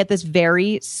get this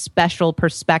very special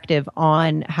perspective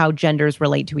on how genders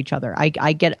relate to each other.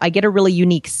 I get a really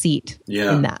unique seat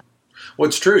in that. Well,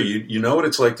 it's true. You know what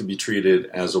it's like to be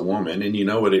treated as a woman, and you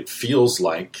know what it feels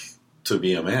like to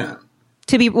be a man.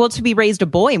 To be raised a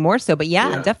boy more so, but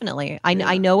definitely.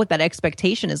 I know what that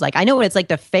expectation is like. I know what it's like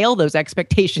to fail those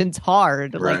expectations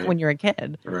hard, like when you're a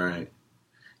kid. Right.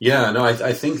 Yeah, no,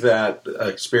 I think that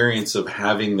experience of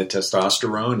having the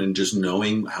testosterone and just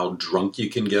knowing how drunk you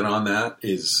can get on that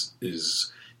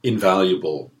is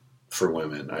invaluable for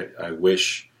women. I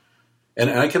wish, and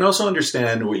I can also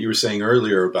understand what you were saying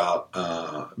earlier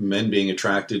about men being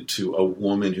attracted to a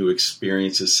woman who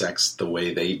experiences sex the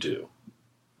way they do.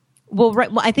 Well,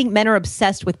 right. Well, I think men are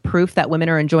obsessed with proof that women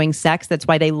are enjoying sex. That's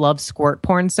why they love squirt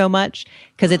porn so much,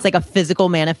 because it's like a physical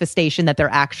manifestation that they're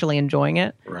actually enjoying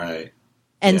it. Right.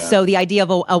 And Yeah. so the idea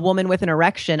of a woman with an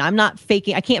erection, I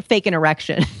can't fake an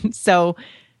erection. So,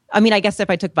 I mean, I guess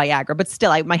if I took Viagra, but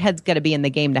still, my head's got to be in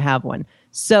the game to have one.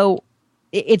 So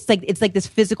it's like this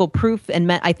physical proof.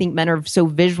 And I think men are so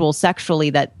visual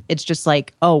sexually that it's just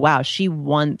like, oh, wow, she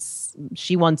wants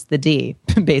the D,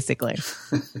 basically.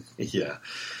 Yeah.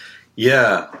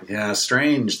 Yeah.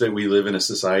 Strange that we live in a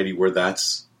society where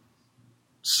that's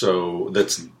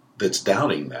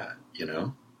doubting that, you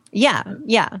know? Yeah.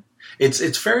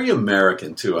 It's very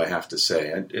American too, I have to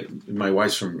say. My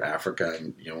wife's from Africa,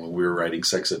 and when we were writing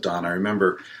Sex at Dawn, I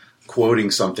remember quoting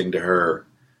something to her.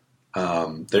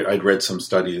 I'd read some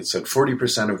study that said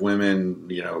 40% of women,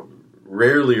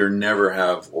 rarely or never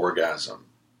have orgasm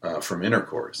from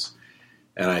intercourse.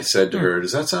 And I said to her,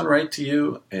 "Does that sound right to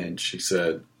you?" And she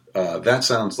said, "That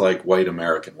sounds like white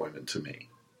American women to me."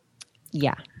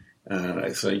 Yeah. And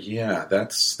I said, yeah,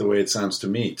 that's the way it sounds to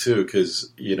me, too,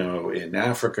 because, in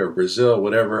Africa, Brazil,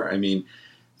 whatever, I mean,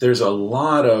 there's a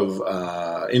lot of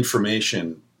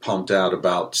information pumped out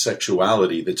about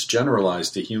sexuality that's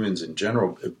generalized to humans in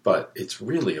general, but it's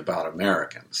really about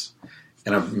Americans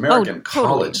and American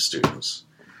college students.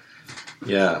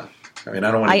 Yeah. I mean,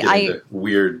 I don't want to get into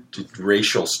weird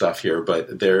racial stuff here, but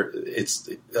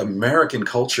American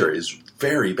culture is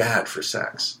very bad for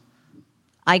sex.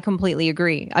 I completely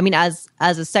agree. I mean, as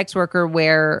a sex worker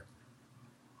where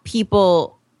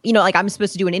people, like I'm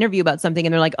supposed to do an interview about something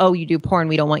and they're like, "Oh, you do porn,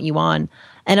 we don't want you on."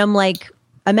 And I'm like,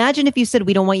 imagine if you said,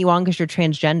 "We don't want you on because you're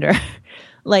transgender."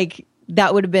 Like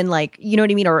that would have been like, you know what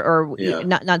I mean? Or Yeah.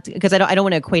 not because I don't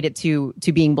want to equate it to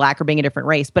being black or being a different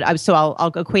race, but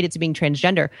I'll equate it to being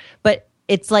transgender. But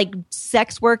it's like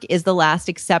sex work is the last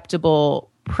acceptable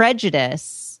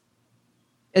prejudice,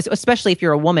 especially if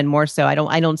you're a woman more so.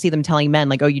 I don't see them telling men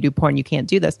like, "Oh, you do porn, you can't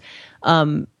do this."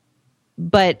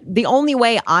 But the only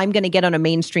way I'm going to get on a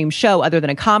mainstream show other than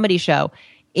a comedy show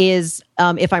is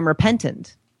if I'm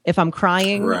repentant, if I'm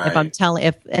crying, Right. if I'm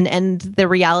telling, and the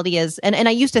reality is, and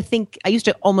I used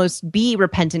to almost be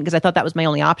repentant because I thought that was my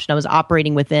only option. I was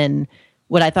operating within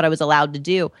what I thought I was allowed to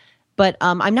do. But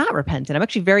I'm not repentant. I'm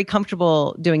actually very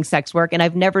comfortable doing sex work. And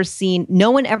I've never seen,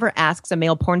 no one ever asks a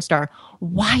male porn star,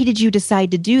 "Why did you decide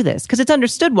to do this?" Because it's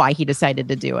understood why he decided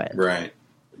to do it. Right.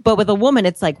 But with a woman,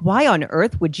 it's like, why on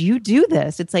earth would you do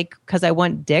this? It's like, because I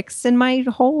want dicks in my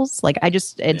holes. Like,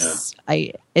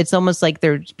 it's almost like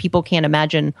people can't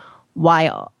imagine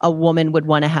why a woman would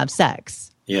want to have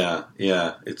sex. Yeah.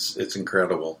 It's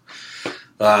incredible.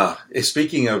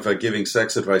 Speaking of giving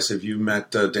sex advice, have you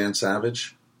met Dan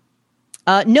Savage?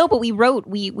 No, but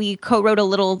we co-wrote a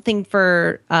little thing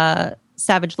for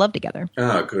Savage Love together.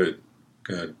 Oh, good.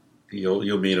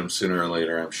 You'll meet him sooner or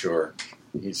later, I'm sure.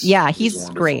 He's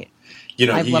wonderful. Great. He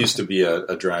loved used to be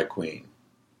a drag queen.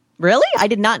 Really? I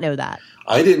did not know that.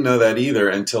 I didn't know that either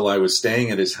until I was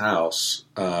staying at his house.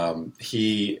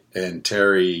 He and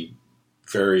Terry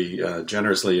very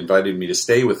generously invited me to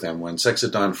stay with them. When Sex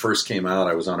at Dawn first came out,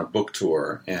 I was on a book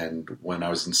tour, and when I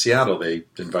was in Seattle, they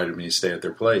invited me to stay at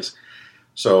their place.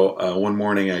 So one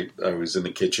morning I was in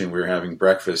the kitchen, we were having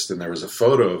breakfast, and there was a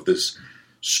photo of this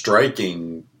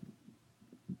striking,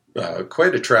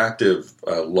 quite attractive,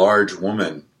 large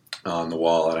woman on the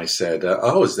wall. And I said,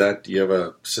 "Oh, do you have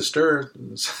a sister?"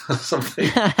 Something.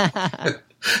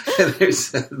 And they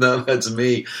said, "No, that's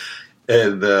me."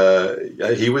 And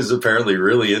he was apparently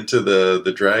really into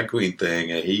the drag queen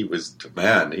thing. And he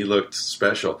looked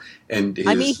special. And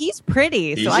he's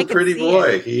pretty. He's so I a pretty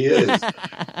boy. It. He is.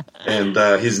 And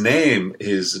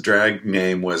his drag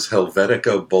name was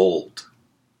Helvetica Bold.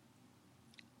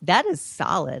 That is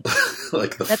solid.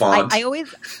 Like the font. I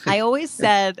always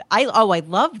said, I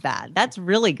love that. That's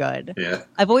really good. Yeah.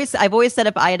 I've always said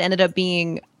if I had ended up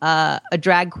being a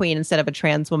drag queen instead of a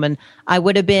trans woman, I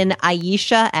would have been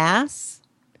Aisha Ass.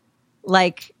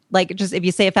 Like just if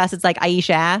you say it fast, it's like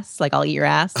Aisha Ass. Like I'll eat your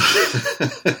ass.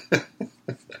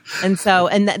 And so,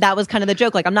 that was kind of the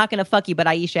joke. Like I'm not going to fuck you, but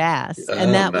Aisha Ass.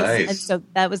 And nice. and so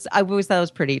that was. I always thought it was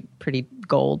pretty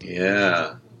gold.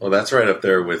 Yeah. Well, that's right up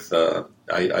there with.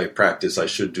 I practice. I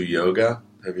should do yoga.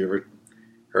 Have you ever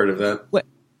heard of that?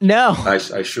 No.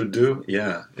 I should do.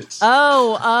 Yeah, it's.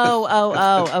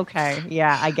 Okay.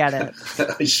 Yeah, I get it.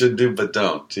 I should do, but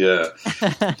don't. Yeah.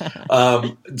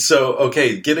 So,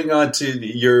 okay, getting on to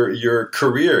your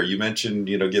career. You mentioned,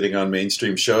 getting on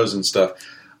mainstream shows and stuff.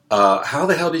 How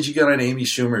the hell did you get on Amy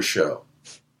Schumer's show?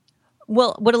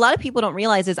 Well, what a lot of people don't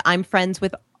realize is I'm friends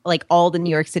with like all the New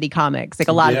York City comics, like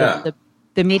a lot of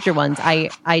the major ones.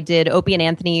 I did Opie and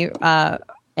Anthony,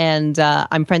 and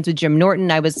I'm friends with Jim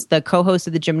Norton. I was the co-host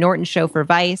of the Jim Norton show for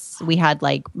Vice. We had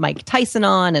like Mike Tyson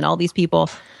on and all these people.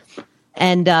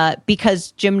 And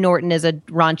because Jim Norton is a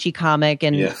raunchy comic,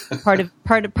 and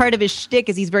part of his shtick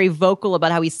is he's very vocal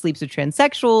about how he sleeps with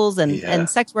transsexuals and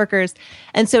sex workers.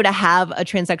 And so to have a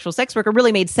transsexual sex worker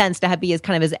really made sense to be as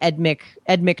kind of as Ed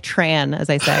Tran, as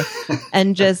I say,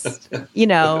 and just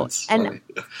and.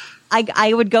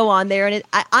 I would go on there, and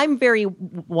I'm very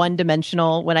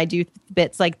one-dimensional when I do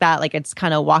bits like that. Like, it's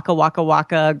kind of waka, waka,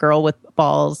 waka, girl with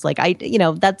balls. Like,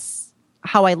 that's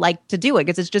how I like to do it,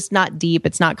 because it's just not deep.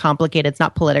 It's not complicated. It's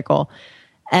not political.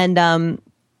 And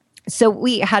so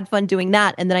we had fun doing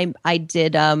that. And then I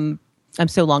did, I'm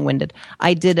so long-winded.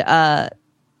 I did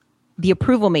the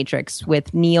Approval Matrix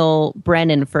with Neil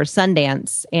Brennan for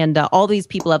Sundance. And all these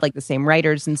people have like the same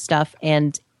writers and stuff.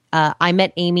 And I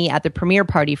met Amy at the premiere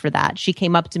party for that. She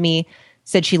came up to me,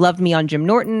 said she loved me on Jim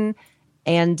Norton,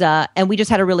 and we just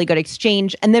had a really good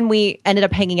exchange. And then we ended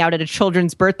up hanging out at a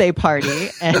children's birthday party,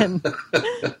 and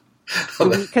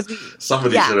somebody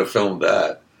should have filmed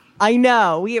that. I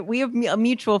know, we have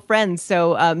mutual friends.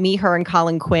 So me, her, and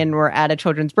Colin Quinn were at a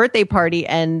children's birthday party,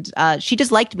 and she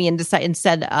just liked me and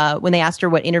said when they asked her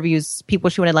what people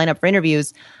she wanted to line up for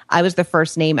interviews, I was the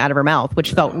first name out of her mouth,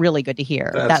 which felt really good to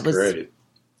hear. That was great.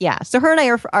 Yeah, so her and I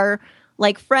are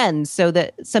like friends. So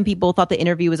that some people thought the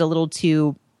interview was a little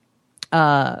too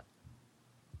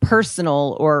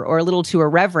personal or a little too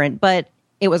irreverent, but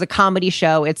it was a comedy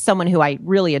show. It's someone who I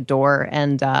really adore,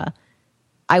 and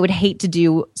I would hate to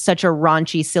do such a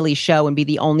raunchy, silly show and be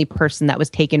the only person that was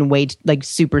taken way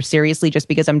super seriously just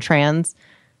because I'm trans.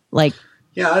 Like,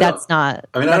 that's not.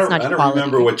 I mean, I don't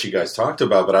remember what you guys talked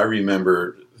about, but I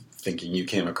remember thinking you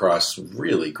came across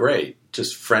really great.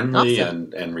 Just friendly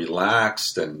and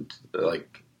relaxed and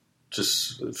like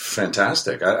just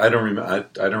fantastic. I don't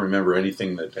remember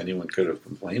anything that anyone could have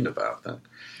complained about then.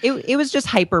 It was just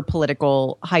hyper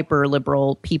political, hyper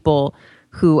liberal people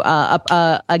who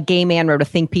a gay man wrote a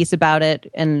think piece about it,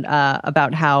 and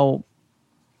about how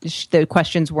the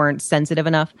questions weren't sensitive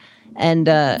enough, and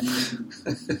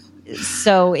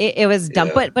so it was dumb.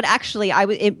 Yeah. But actually,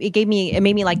 it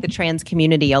made me like the trans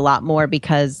community a lot more,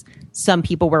 because some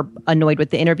people were annoyed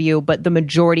with the interview, but the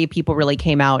majority of people really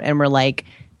came out and were like,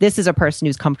 this is a person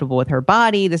who's comfortable with her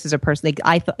body. This is a person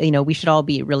we should all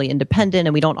be really independent,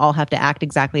 and we don't all have to act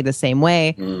exactly the same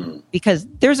way. Because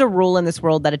there's a rule in this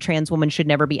world that a trans woman should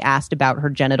never be asked about her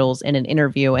genitals in an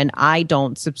interview. And I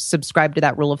don't subscribe to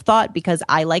that rule of thought, because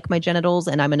I like my genitals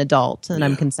and I'm an adult and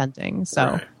I'm consenting.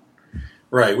 So,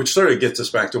 right. Which sort of gets us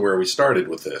back to where we started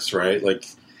with this, right? Like,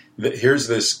 here's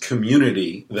this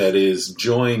community that is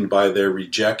joined by their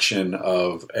rejection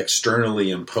of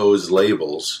externally imposed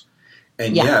labels,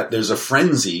 and yet there's a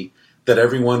frenzy that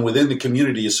everyone within the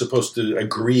community is supposed to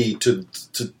agree to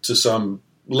some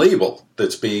label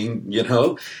that's being,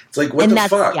 it's like, what the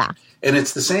fuck? Yeah. And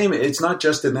it's the same. It's not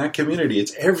just in that community.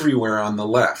 It's everywhere on the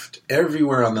left.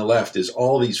 Everywhere on the left is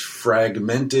all these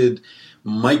fragmented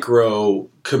micro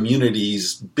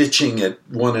communities bitching at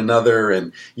one another,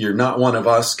 and you're not one of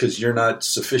us because you're not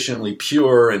sufficiently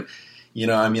pure. And,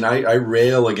 I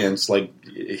rail against like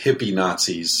hippie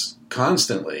Nazis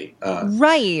constantly.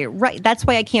 Right. That's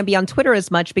why I can't be on Twitter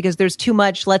as much, because there's too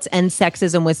much. Let's end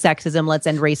sexism with sexism. Let's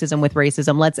end racism with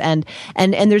racism. Let's end.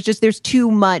 And there's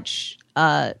too much.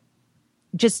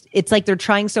 It's like they're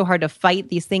trying so hard to fight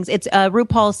these things. It's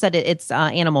RuPaul said it's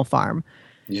Animal Farm.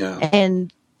 Yeah.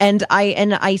 And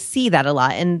I see that a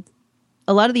lot. And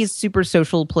a lot of these super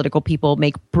social political people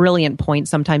make brilliant points.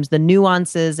 Sometimes the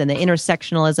nuances and the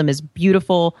intersectionalism is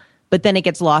beautiful, but then it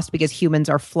gets lost because humans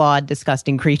are flawed,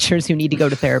 disgusting creatures who need to go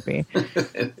to therapy.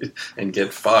 And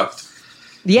get fucked.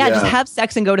 Yeah, just have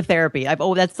sex and go to therapy.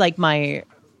 That's like my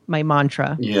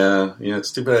mantra. Yeah,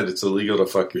 it's too bad it's illegal to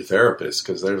fuck your therapist,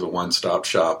 because there's a one-stop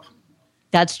shop.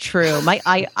 That's true.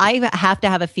 I have to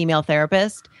have a female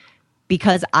therapist,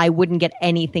 because I wouldn't get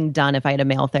anything done if I had a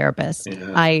male therapist.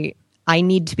 Yeah. I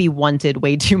need to be wanted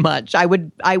way too much. I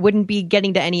wouldn't be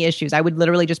getting to any issues. I would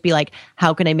literally just be like,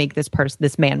 how can I make this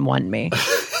man want me?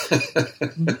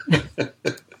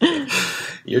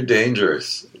 You're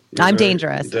dangerous. I'm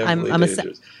dangerous.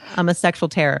 I'm a sexual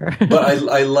terror. But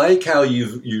I like how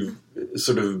you've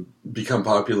sort of become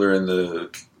popular in the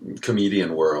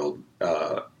comedian world,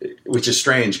 which is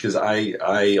strange because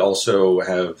I also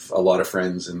have a lot of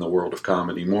friends in the world of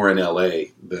comedy, more in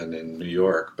L.A. than in New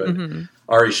York. But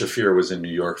Ari Shaffir was in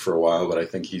New York for a while, but I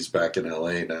think he's back in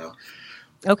L.A. now.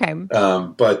 Okay.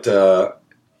 But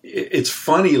it's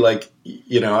funny, like,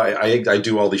 you know, I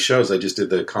do all these shows. I just did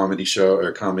the comedy show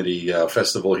or comedy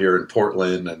festival here in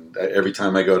Portland, and every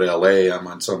time I go to LA, I'm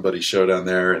on somebody's show down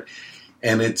there,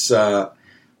 and it's.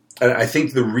 I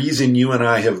think the reason you and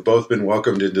I have both been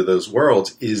welcomed into those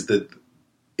worlds is that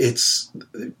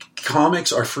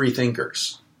comics are free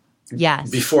thinkers. Yes.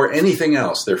 Before anything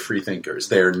else, they're free thinkers.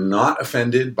 They're not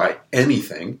offended by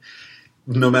anything.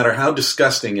 No matter how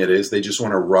disgusting it is, they just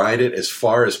want to ride it as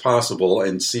far as possible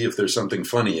and see if there's something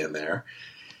funny in there.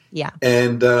 Yeah.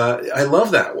 And I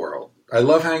love that world. I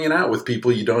love hanging out with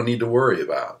people you don't need to worry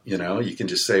about. You know, you can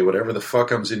just say whatever the fuck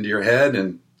comes into your head,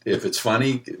 and if it's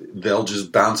funny, they'll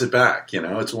just bounce it back. You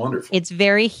know, it's wonderful. It's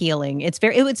very healing. It's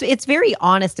very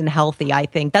honest and healthy, I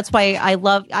think. That's why I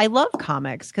love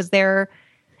comics, because they're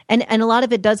and a lot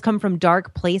of it does come from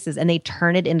dark places, and they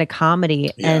turn it into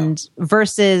comedy. Yeah. And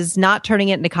versus not turning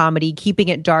it into comedy, keeping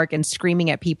it dark and screaming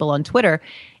at people on Twitter,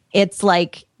 it's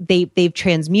like they've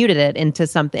transmuted it into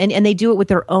something, and they do it with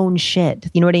their own shit.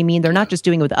 You know what I mean? They're not just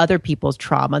doing it with other people's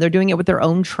trauma; they're doing it with their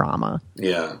own trauma.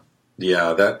 Yeah.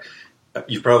 That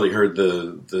you've probably heard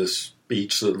the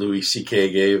speech that Louis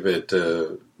C.K. gave at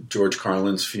George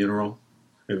Carlin's funeral.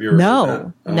 Have you ever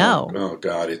heard that? No. Oh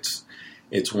God,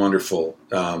 it's wonderful.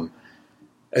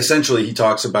 Essentially, he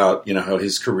talks about, you know, how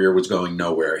his career was going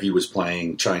nowhere. He was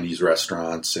playing Chinese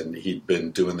restaurants, and he'd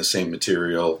been doing the same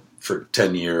material for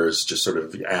 10 years, just sort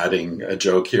of adding a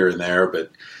joke here and there,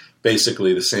 but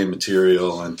basically the same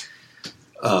material. And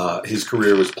his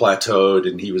career was plateaued,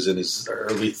 and he was in his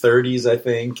early 30s, I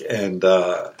think. And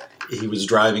he was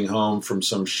driving home from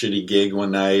some shitty gig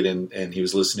one night, and he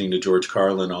was listening to George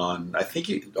Carlin on, I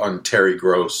think, on Terry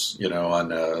Gross, you know,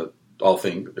 on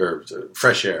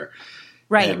Fresh Air.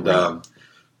 Right. And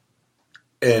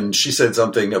and she said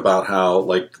something about how,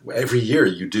 like, every year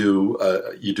you do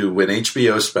an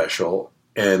HBO special,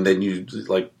 and then you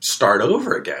like start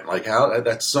over again. Like, how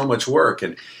that's so much work.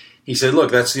 And he said, look,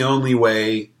 that's the only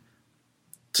way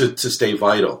to stay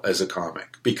vital as a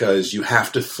comic, because you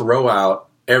have to throw out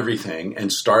everything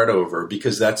and start over,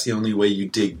 because that's the only way you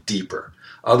dig deeper.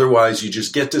 Otherwise, you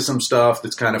just get to some stuff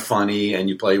that's kind of funny and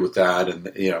you play with that,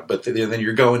 and you know, but then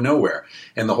you're going nowhere.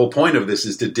 And the whole point of this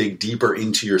is to dig deeper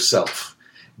into yourself,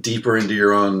 deeper into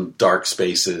your own dark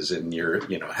spaces and your,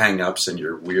 you know, hang-ups and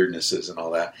your weirdnesses and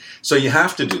all that. So you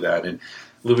have to do that. And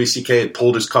Louis C.K. had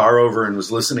pulled his car over and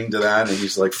was listening to that, and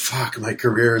he's like, fuck, my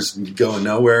career is going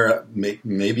nowhere.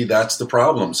 Maybe that's the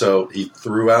problem. So he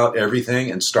threw out everything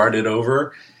and started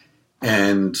over,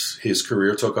 and his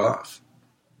career took off.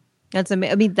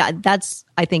 That's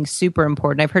I think super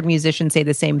important. I've heard musicians say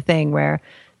the same thing, where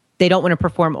they don't want to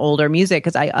perform older music,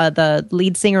 because the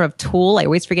lead singer of Tool, I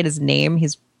always forget his name.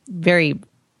 He's very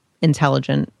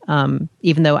intelligent,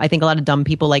 even though I think a lot of dumb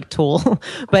people like Tool.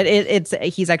 But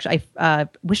he's actually,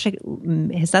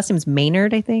 his last name's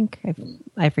Maynard, I think.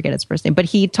 I forget his first name, but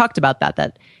he talked about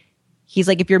that he's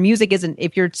like, if your music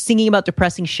if you're singing about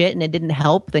depressing shit and it didn't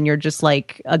help, then you're just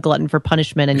like a glutton for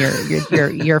punishment, and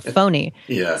you're phony.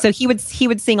 Yeah. So he would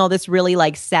sing all this really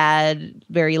like sad,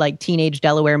 very like teenage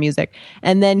Delaware music,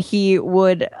 and then he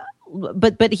would,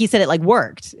 but he said it like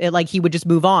worked. It like he would just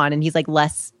move on, and he's like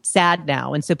less sad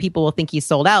now, and so people will think he's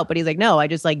sold out, but he's like, no, I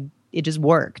just like it just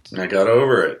worked. I got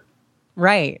over it.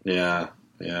 Right. Yeah.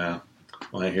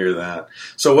 Well, I hear that.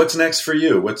 So what's next for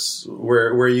you?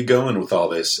 Where are you going with all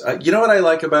this? You know what I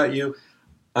like about you?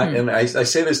 And I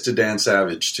say this to Dan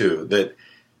Savage too, that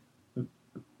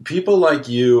people like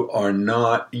you are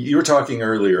not, you were talking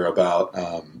earlier about,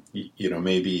 you know,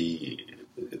 maybe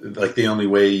like the only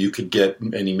way you could get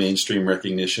any mainstream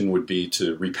recognition would be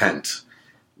to repent,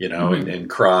 you know, and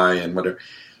cry and whatever.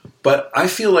 But I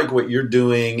feel like what you're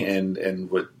doing and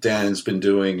what Dan's been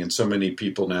doing, and so many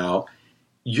people now,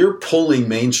 you're pulling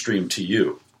mainstream to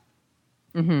you.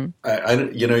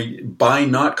 Mm-hmm. You know, by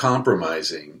not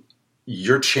compromising,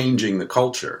 you're changing the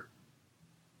culture.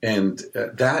 And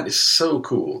that is so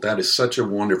cool. That is such a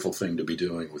wonderful thing to be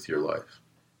doing with your life.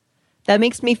 That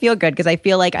makes me feel good, because I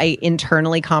feel like I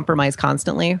internally compromise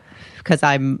constantly, because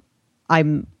I'm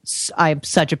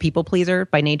such a people pleaser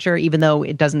by nature, even though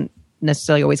it doesn't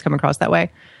necessarily always come across that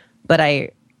way. But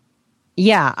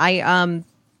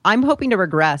I'm hoping to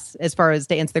regress as far as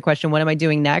to answer the question, what am I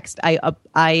doing next? I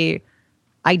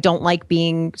don't like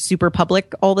being super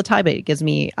public all the time. It gives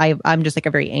me, I'm just like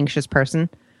a very anxious person.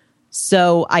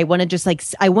 So I want to just like,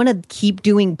 I want to keep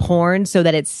doing porn so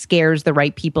that it scares the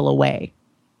right people away.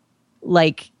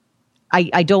 like,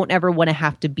 I don't ever want to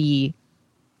have to be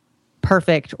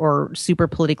perfect or super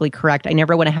politically correct. I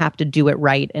never want to have to do it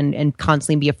right and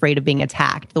constantly be afraid of being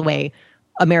attacked the way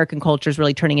American culture is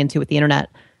really turning into with the internet.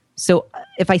 So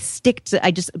if I stick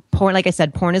to, porn, like I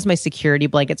said, porn is my security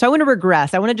blanket. So I want to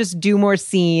regress. I want to just do more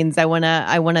scenes. I want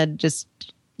to just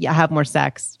have more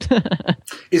sex.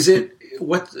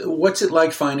 What's it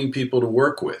like finding people to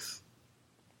work with?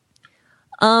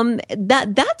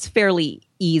 That's fairly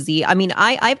easy. I mean,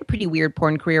 I have a pretty weird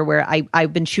porn career where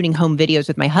I've been shooting home videos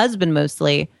with my husband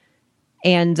mostly,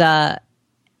 and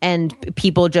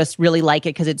people just really like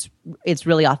it because it's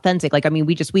really authentic. Like, I mean,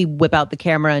 we whip out the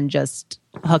camera and just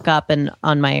hook up and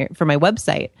for my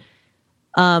website.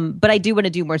 But I do want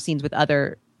to do more scenes with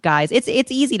other guys.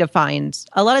 It's easy to find.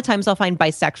 A lot of times I'll find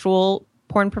bisexual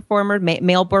porn performers,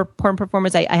 male porn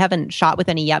performers. I haven't shot with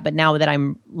any yet, but now that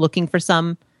I'm looking for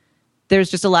some, there's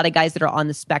just a lot of guys that are on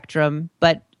the spectrum.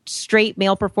 But straight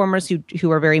male performers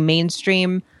who are very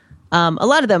mainstream, a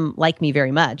lot of them like me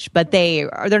very much, but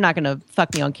they're not going to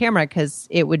fuck me on camera because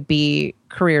it would be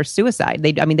career suicide.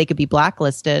 They could be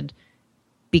blacklisted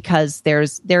because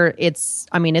it's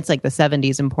like the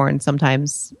 70s in porn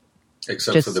sometimes.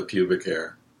 Except for the pubic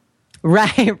hair.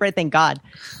 Right. Thank God.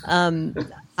 I'm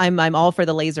all for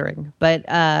the lasering, but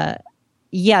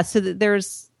yeah. So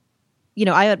there's,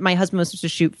 my husband was supposed to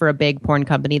shoot for a big porn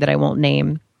company that I won't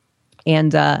name,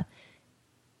 and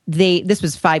this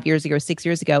was 5 years ago, 6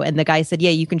 years ago, and the guy said, "Yeah,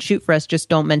 you can shoot for us. Just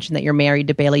don't mention that you're married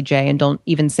to Bailey J, and don't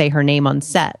even say her name on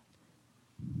set."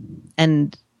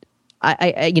 And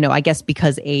I guess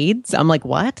because AIDS, I'm like,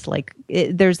 what? Like,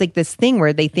 there's like this thing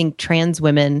where they think trans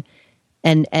women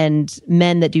and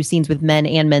men that do scenes with men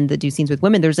and men that do scenes with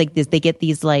women, there's like this, they get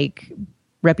these like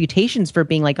reputations for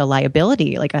being like a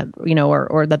liability, like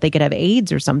or that they could have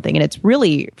AIDS or something, and it's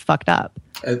really fucked up.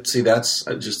 See, that's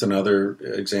just another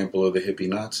example of the hippie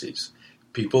Nazis.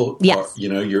 People, yes.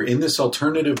 You're in this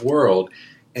alternative world,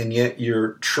 and yet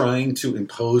you're trying to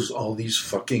impose all these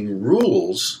fucking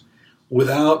rules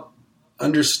without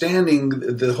understanding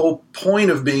the whole point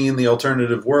of being in the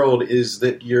alternative world is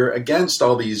that you're against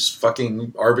all these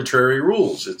fucking arbitrary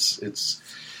rules. It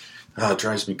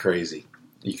drives me crazy.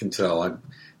 You can tell.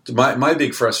 My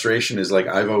big frustration is like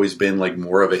I've always been like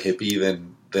more of a hippie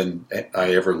than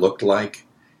I ever looked like,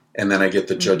 and then I get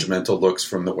the judgmental looks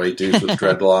from the white dudes with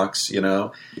dreadlocks.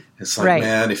 It's like, right.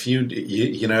 Man, if you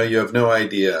have no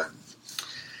idea.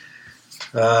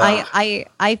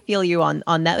 I feel you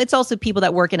on that. It's also people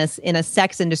that work in a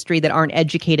sex industry that aren't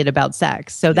educated about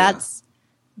sex. So that's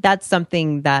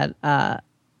something that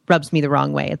rubs me the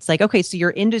wrong way. It's like, okay, so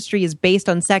your industry is based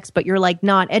on sex, but you're like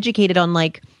not educated on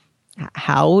like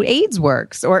how AIDS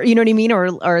works, or you know what I mean,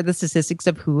 or the statistics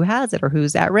of who has it or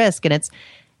who's at risk. And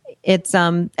it's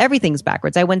everything's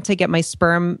backwards. I went to get my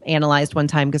sperm analyzed one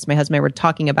time because my husband and I were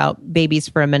talking about babies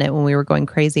for a minute when we were going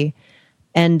crazy,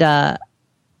 and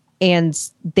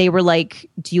they were like,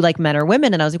 "Do you like men or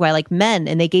women?" And I was like, "Well, I like men."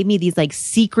 And they gave me these like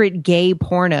secret gay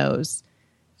pornos.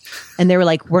 And they were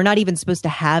like, "We're not even supposed to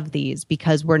have these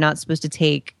because we're not supposed to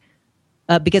take,"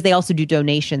 because they also do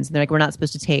donations. And they're like, "We're not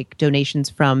supposed to take donations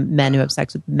from men who have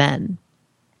sex with men."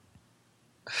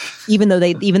 Even though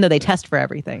they test for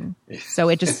everything. So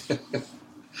it's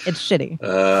shitty.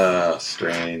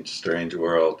 Strange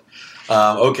world.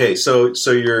 Okay, so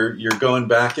you're going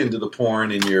back into the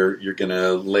porn, and you're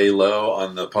gonna lay low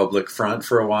on the public front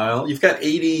for a while. You've got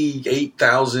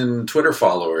 88,000 Twitter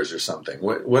followers or something.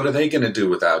 What are they gonna do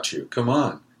without you? Come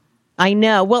on. I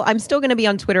know. Well, I'm still gonna be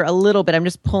on Twitter a little bit. I'm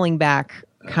just pulling back,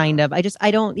 kind of.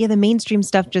 The mainstream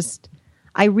stuff just.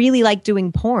 I really like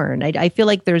doing porn. I feel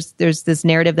like there's this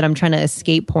narrative that I'm trying to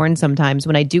escape porn sometimes.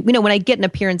 When I do, when I get an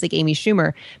appearance like Amy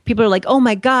Schumer, people are like, "Oh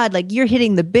my God, like you're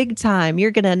hitting the big time.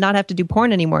 You're going to not have to do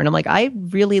porn anymore." And I'm like, I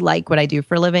really like what I do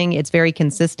for a living. It's very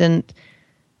consistent.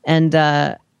 And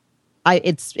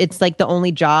it's like the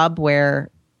only job where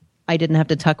I didn't have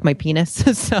to tuck my penis.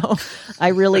 So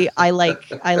I like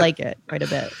it quite a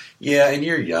bit. Yeah. And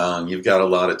you're young. You've got a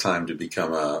lot of time to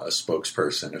become a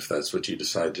spokesperson if that's what you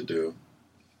decide to do.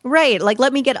 Right. Like,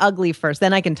 let me get ugly first,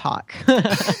 then I can talk.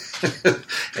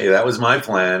 Hey, that was my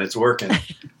plan. It's working.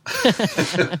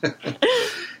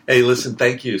 Hey, listen,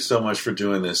 thank you so much for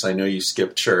doing this. I know you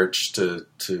skipped church to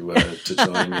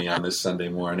join me on this Sunday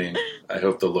morning. I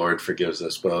hope the Lord forgives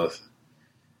us both.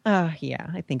 Yeah,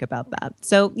 I think about that.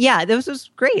 So, yeah, this was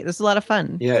great. This was a lot of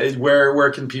fun. Yeah, where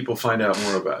can people find out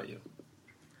more about you?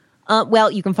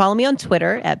 Well, you can follow me on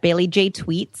Twitter at Bailey J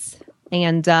Tweets.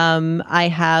 And I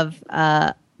have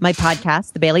my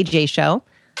podcast, The Bailey J Show.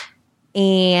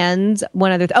 And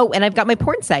one other... and I've got my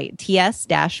porn site,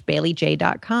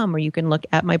 ts-baileyj.com, where you can look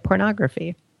at my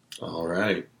pornography. All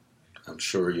right. I'm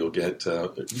sure you'll get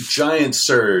a giant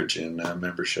surge in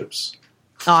memberships.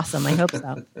 Awesome. I hope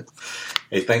so.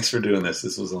 Hey, thanks for doing this.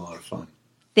 This was a lot of fun.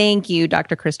 Thank you,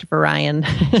 Dr. Christopher Ryan.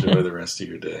 Enjoy the rest of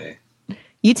your day.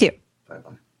 You too.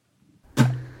 Bye-bye.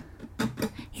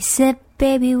 He said,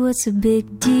 baby, what's a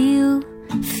big deal?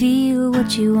 Feel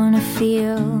what you want to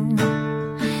feel.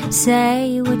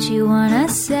 Say what you want to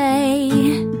say.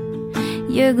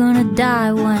 You're gonna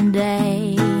die one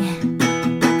day.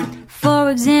 For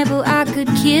example, I could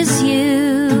kiss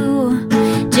you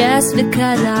just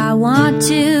because I want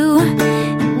to.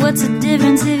 What's the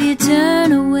difference if you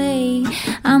turn away?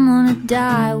 I'm gonna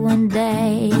die one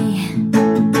day.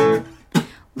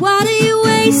 Why do you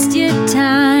waste your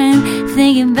time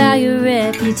thinking about your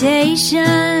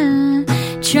reputation?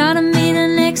 Trying to meet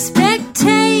an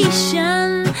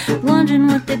expectation, wondering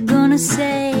what they're gonna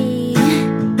say.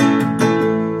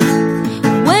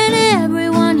 When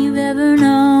everyone you've ever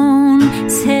known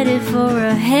is headed for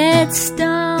a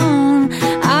headstone.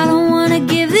 I don't wanna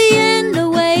give the end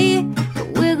away, but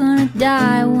we're gonna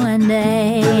die one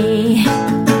day.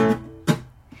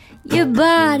 Your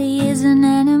body is an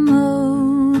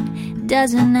animal,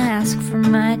 doesn't ask for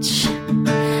much.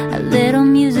 A little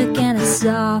music and a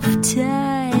soft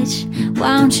touch.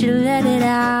 Why don't you let it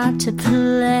out to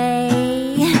play?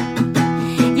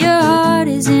 Your heart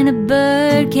is in a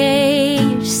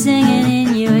birdcage, singing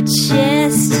in your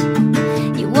chest.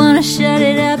 You wanna shut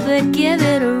it up but give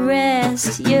it a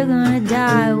rest. You're gonna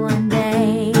die one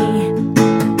day.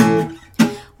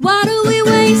 Why do we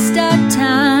waste our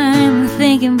time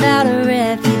thinking about a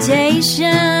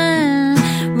reputation?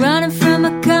 Running from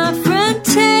a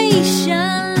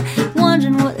confrontation,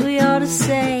 wondering what we ought to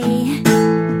say.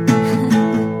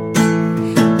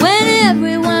 When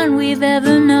everyone we've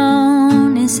ever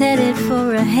known is headed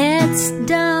for a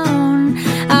headstone.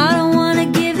 I don't want to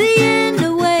give the end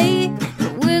away,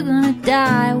 but we're gonna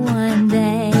die one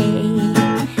day.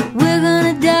 We're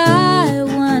gonna die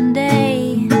one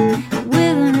day.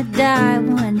 We're gonna die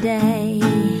one day.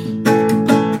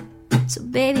 So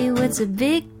baby, what's a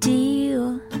big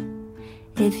deal?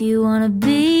 If you wanna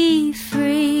be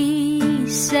free,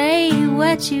 say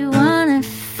what you wanna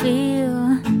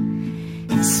feel.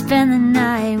 Spend the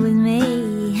night with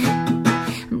me.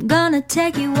 I'm gonna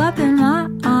take you up in my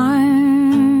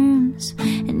arms.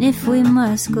 And if we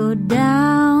must go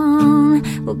down,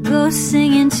 we'll go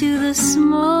singing to the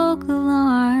smoke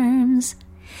alarms.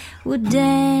 We'll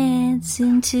dance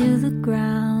into the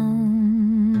ground.